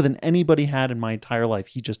had in my entire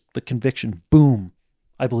life. The conviction, boom,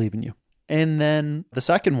 I believe in you. And then the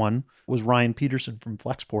second one was Ryan Peterson from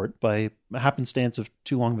Flexport. By a happenstance of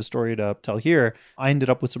too long of a story to tell here, I ended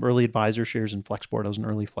up with some early advisor shares in Flexport. I was an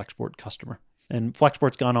early Flexport customer. And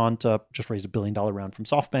Flexport's gone on to just raise $1 billion round from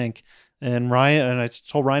SoftBank. And I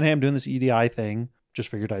told Ryan, hey, I'm doing this EDI thing. Just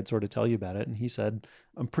figured I'd sort of tell you about it. And he said,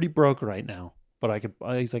 I'm pretty broke right now, but I could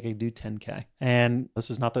do 10K. And this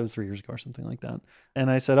was not, that was 3 years ago or something like that. And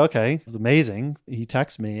I said, okay, it was amazing. He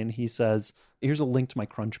texts me and he says, here's a link to my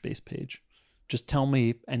Crunchbase page. Just tell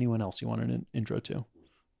me anyone else you want an intro to.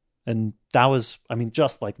 And that was,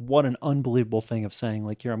 just like what an unbelievable thing of saying,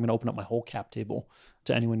 like, here, I'm going to open up my whole cap table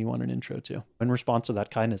to anyone you want an intro to. In response to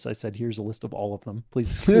that kindness, I said, here's a list of all of them.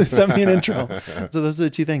 Please send me an intro. So those are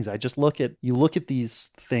the two things. I just look at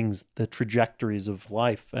these things, the trajectories of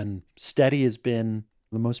life, and Steady has been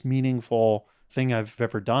the most meaningful thing I've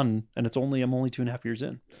ever done. And I'm only 2.5 years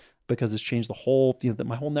in, because it's changed my whole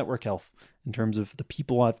network health in terms of the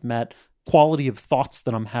people I've met, quality of thoughts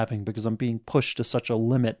that I'm having, because I'm being pushed to such a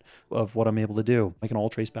limit of what I'm able to do. I can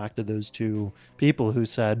all trace back to those two people who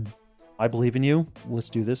said, I believe in you,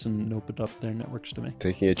 let's do this, and opened up their networks to me.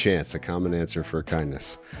 Taking a chance, a common answer for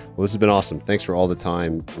kindness. Well, this has been awesome. Thanks for all the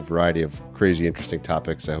time, a variety of crazy, interesting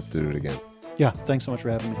topics. I hope to do it again. Yeah, thanks so much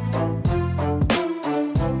for having me.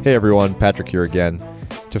 Hey everyone, Patrick here again.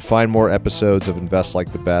 To find more episodes of Invest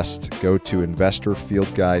Like the Best, go to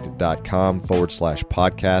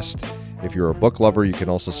investorfieldguide.com/podcast. If you're a book lover, you can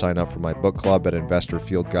also sign up for my book club at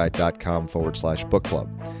investorfieldguide.com/book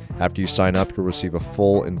club. After you sign up, you'll receive a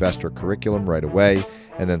full investor curriculum right away,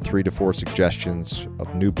 and then 3 to 4 suggestions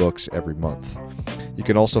of new books every month. You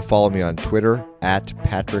can also follow me on Twitter at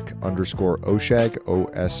Patrick_Oshag,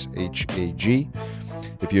 O-S-H-A-G.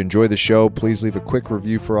 If you enjoy the show, please leave a quick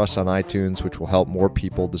review for us on iTunes, which will help more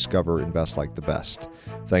people discover Invest Like the Best.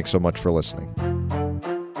 Thanks so much for listening.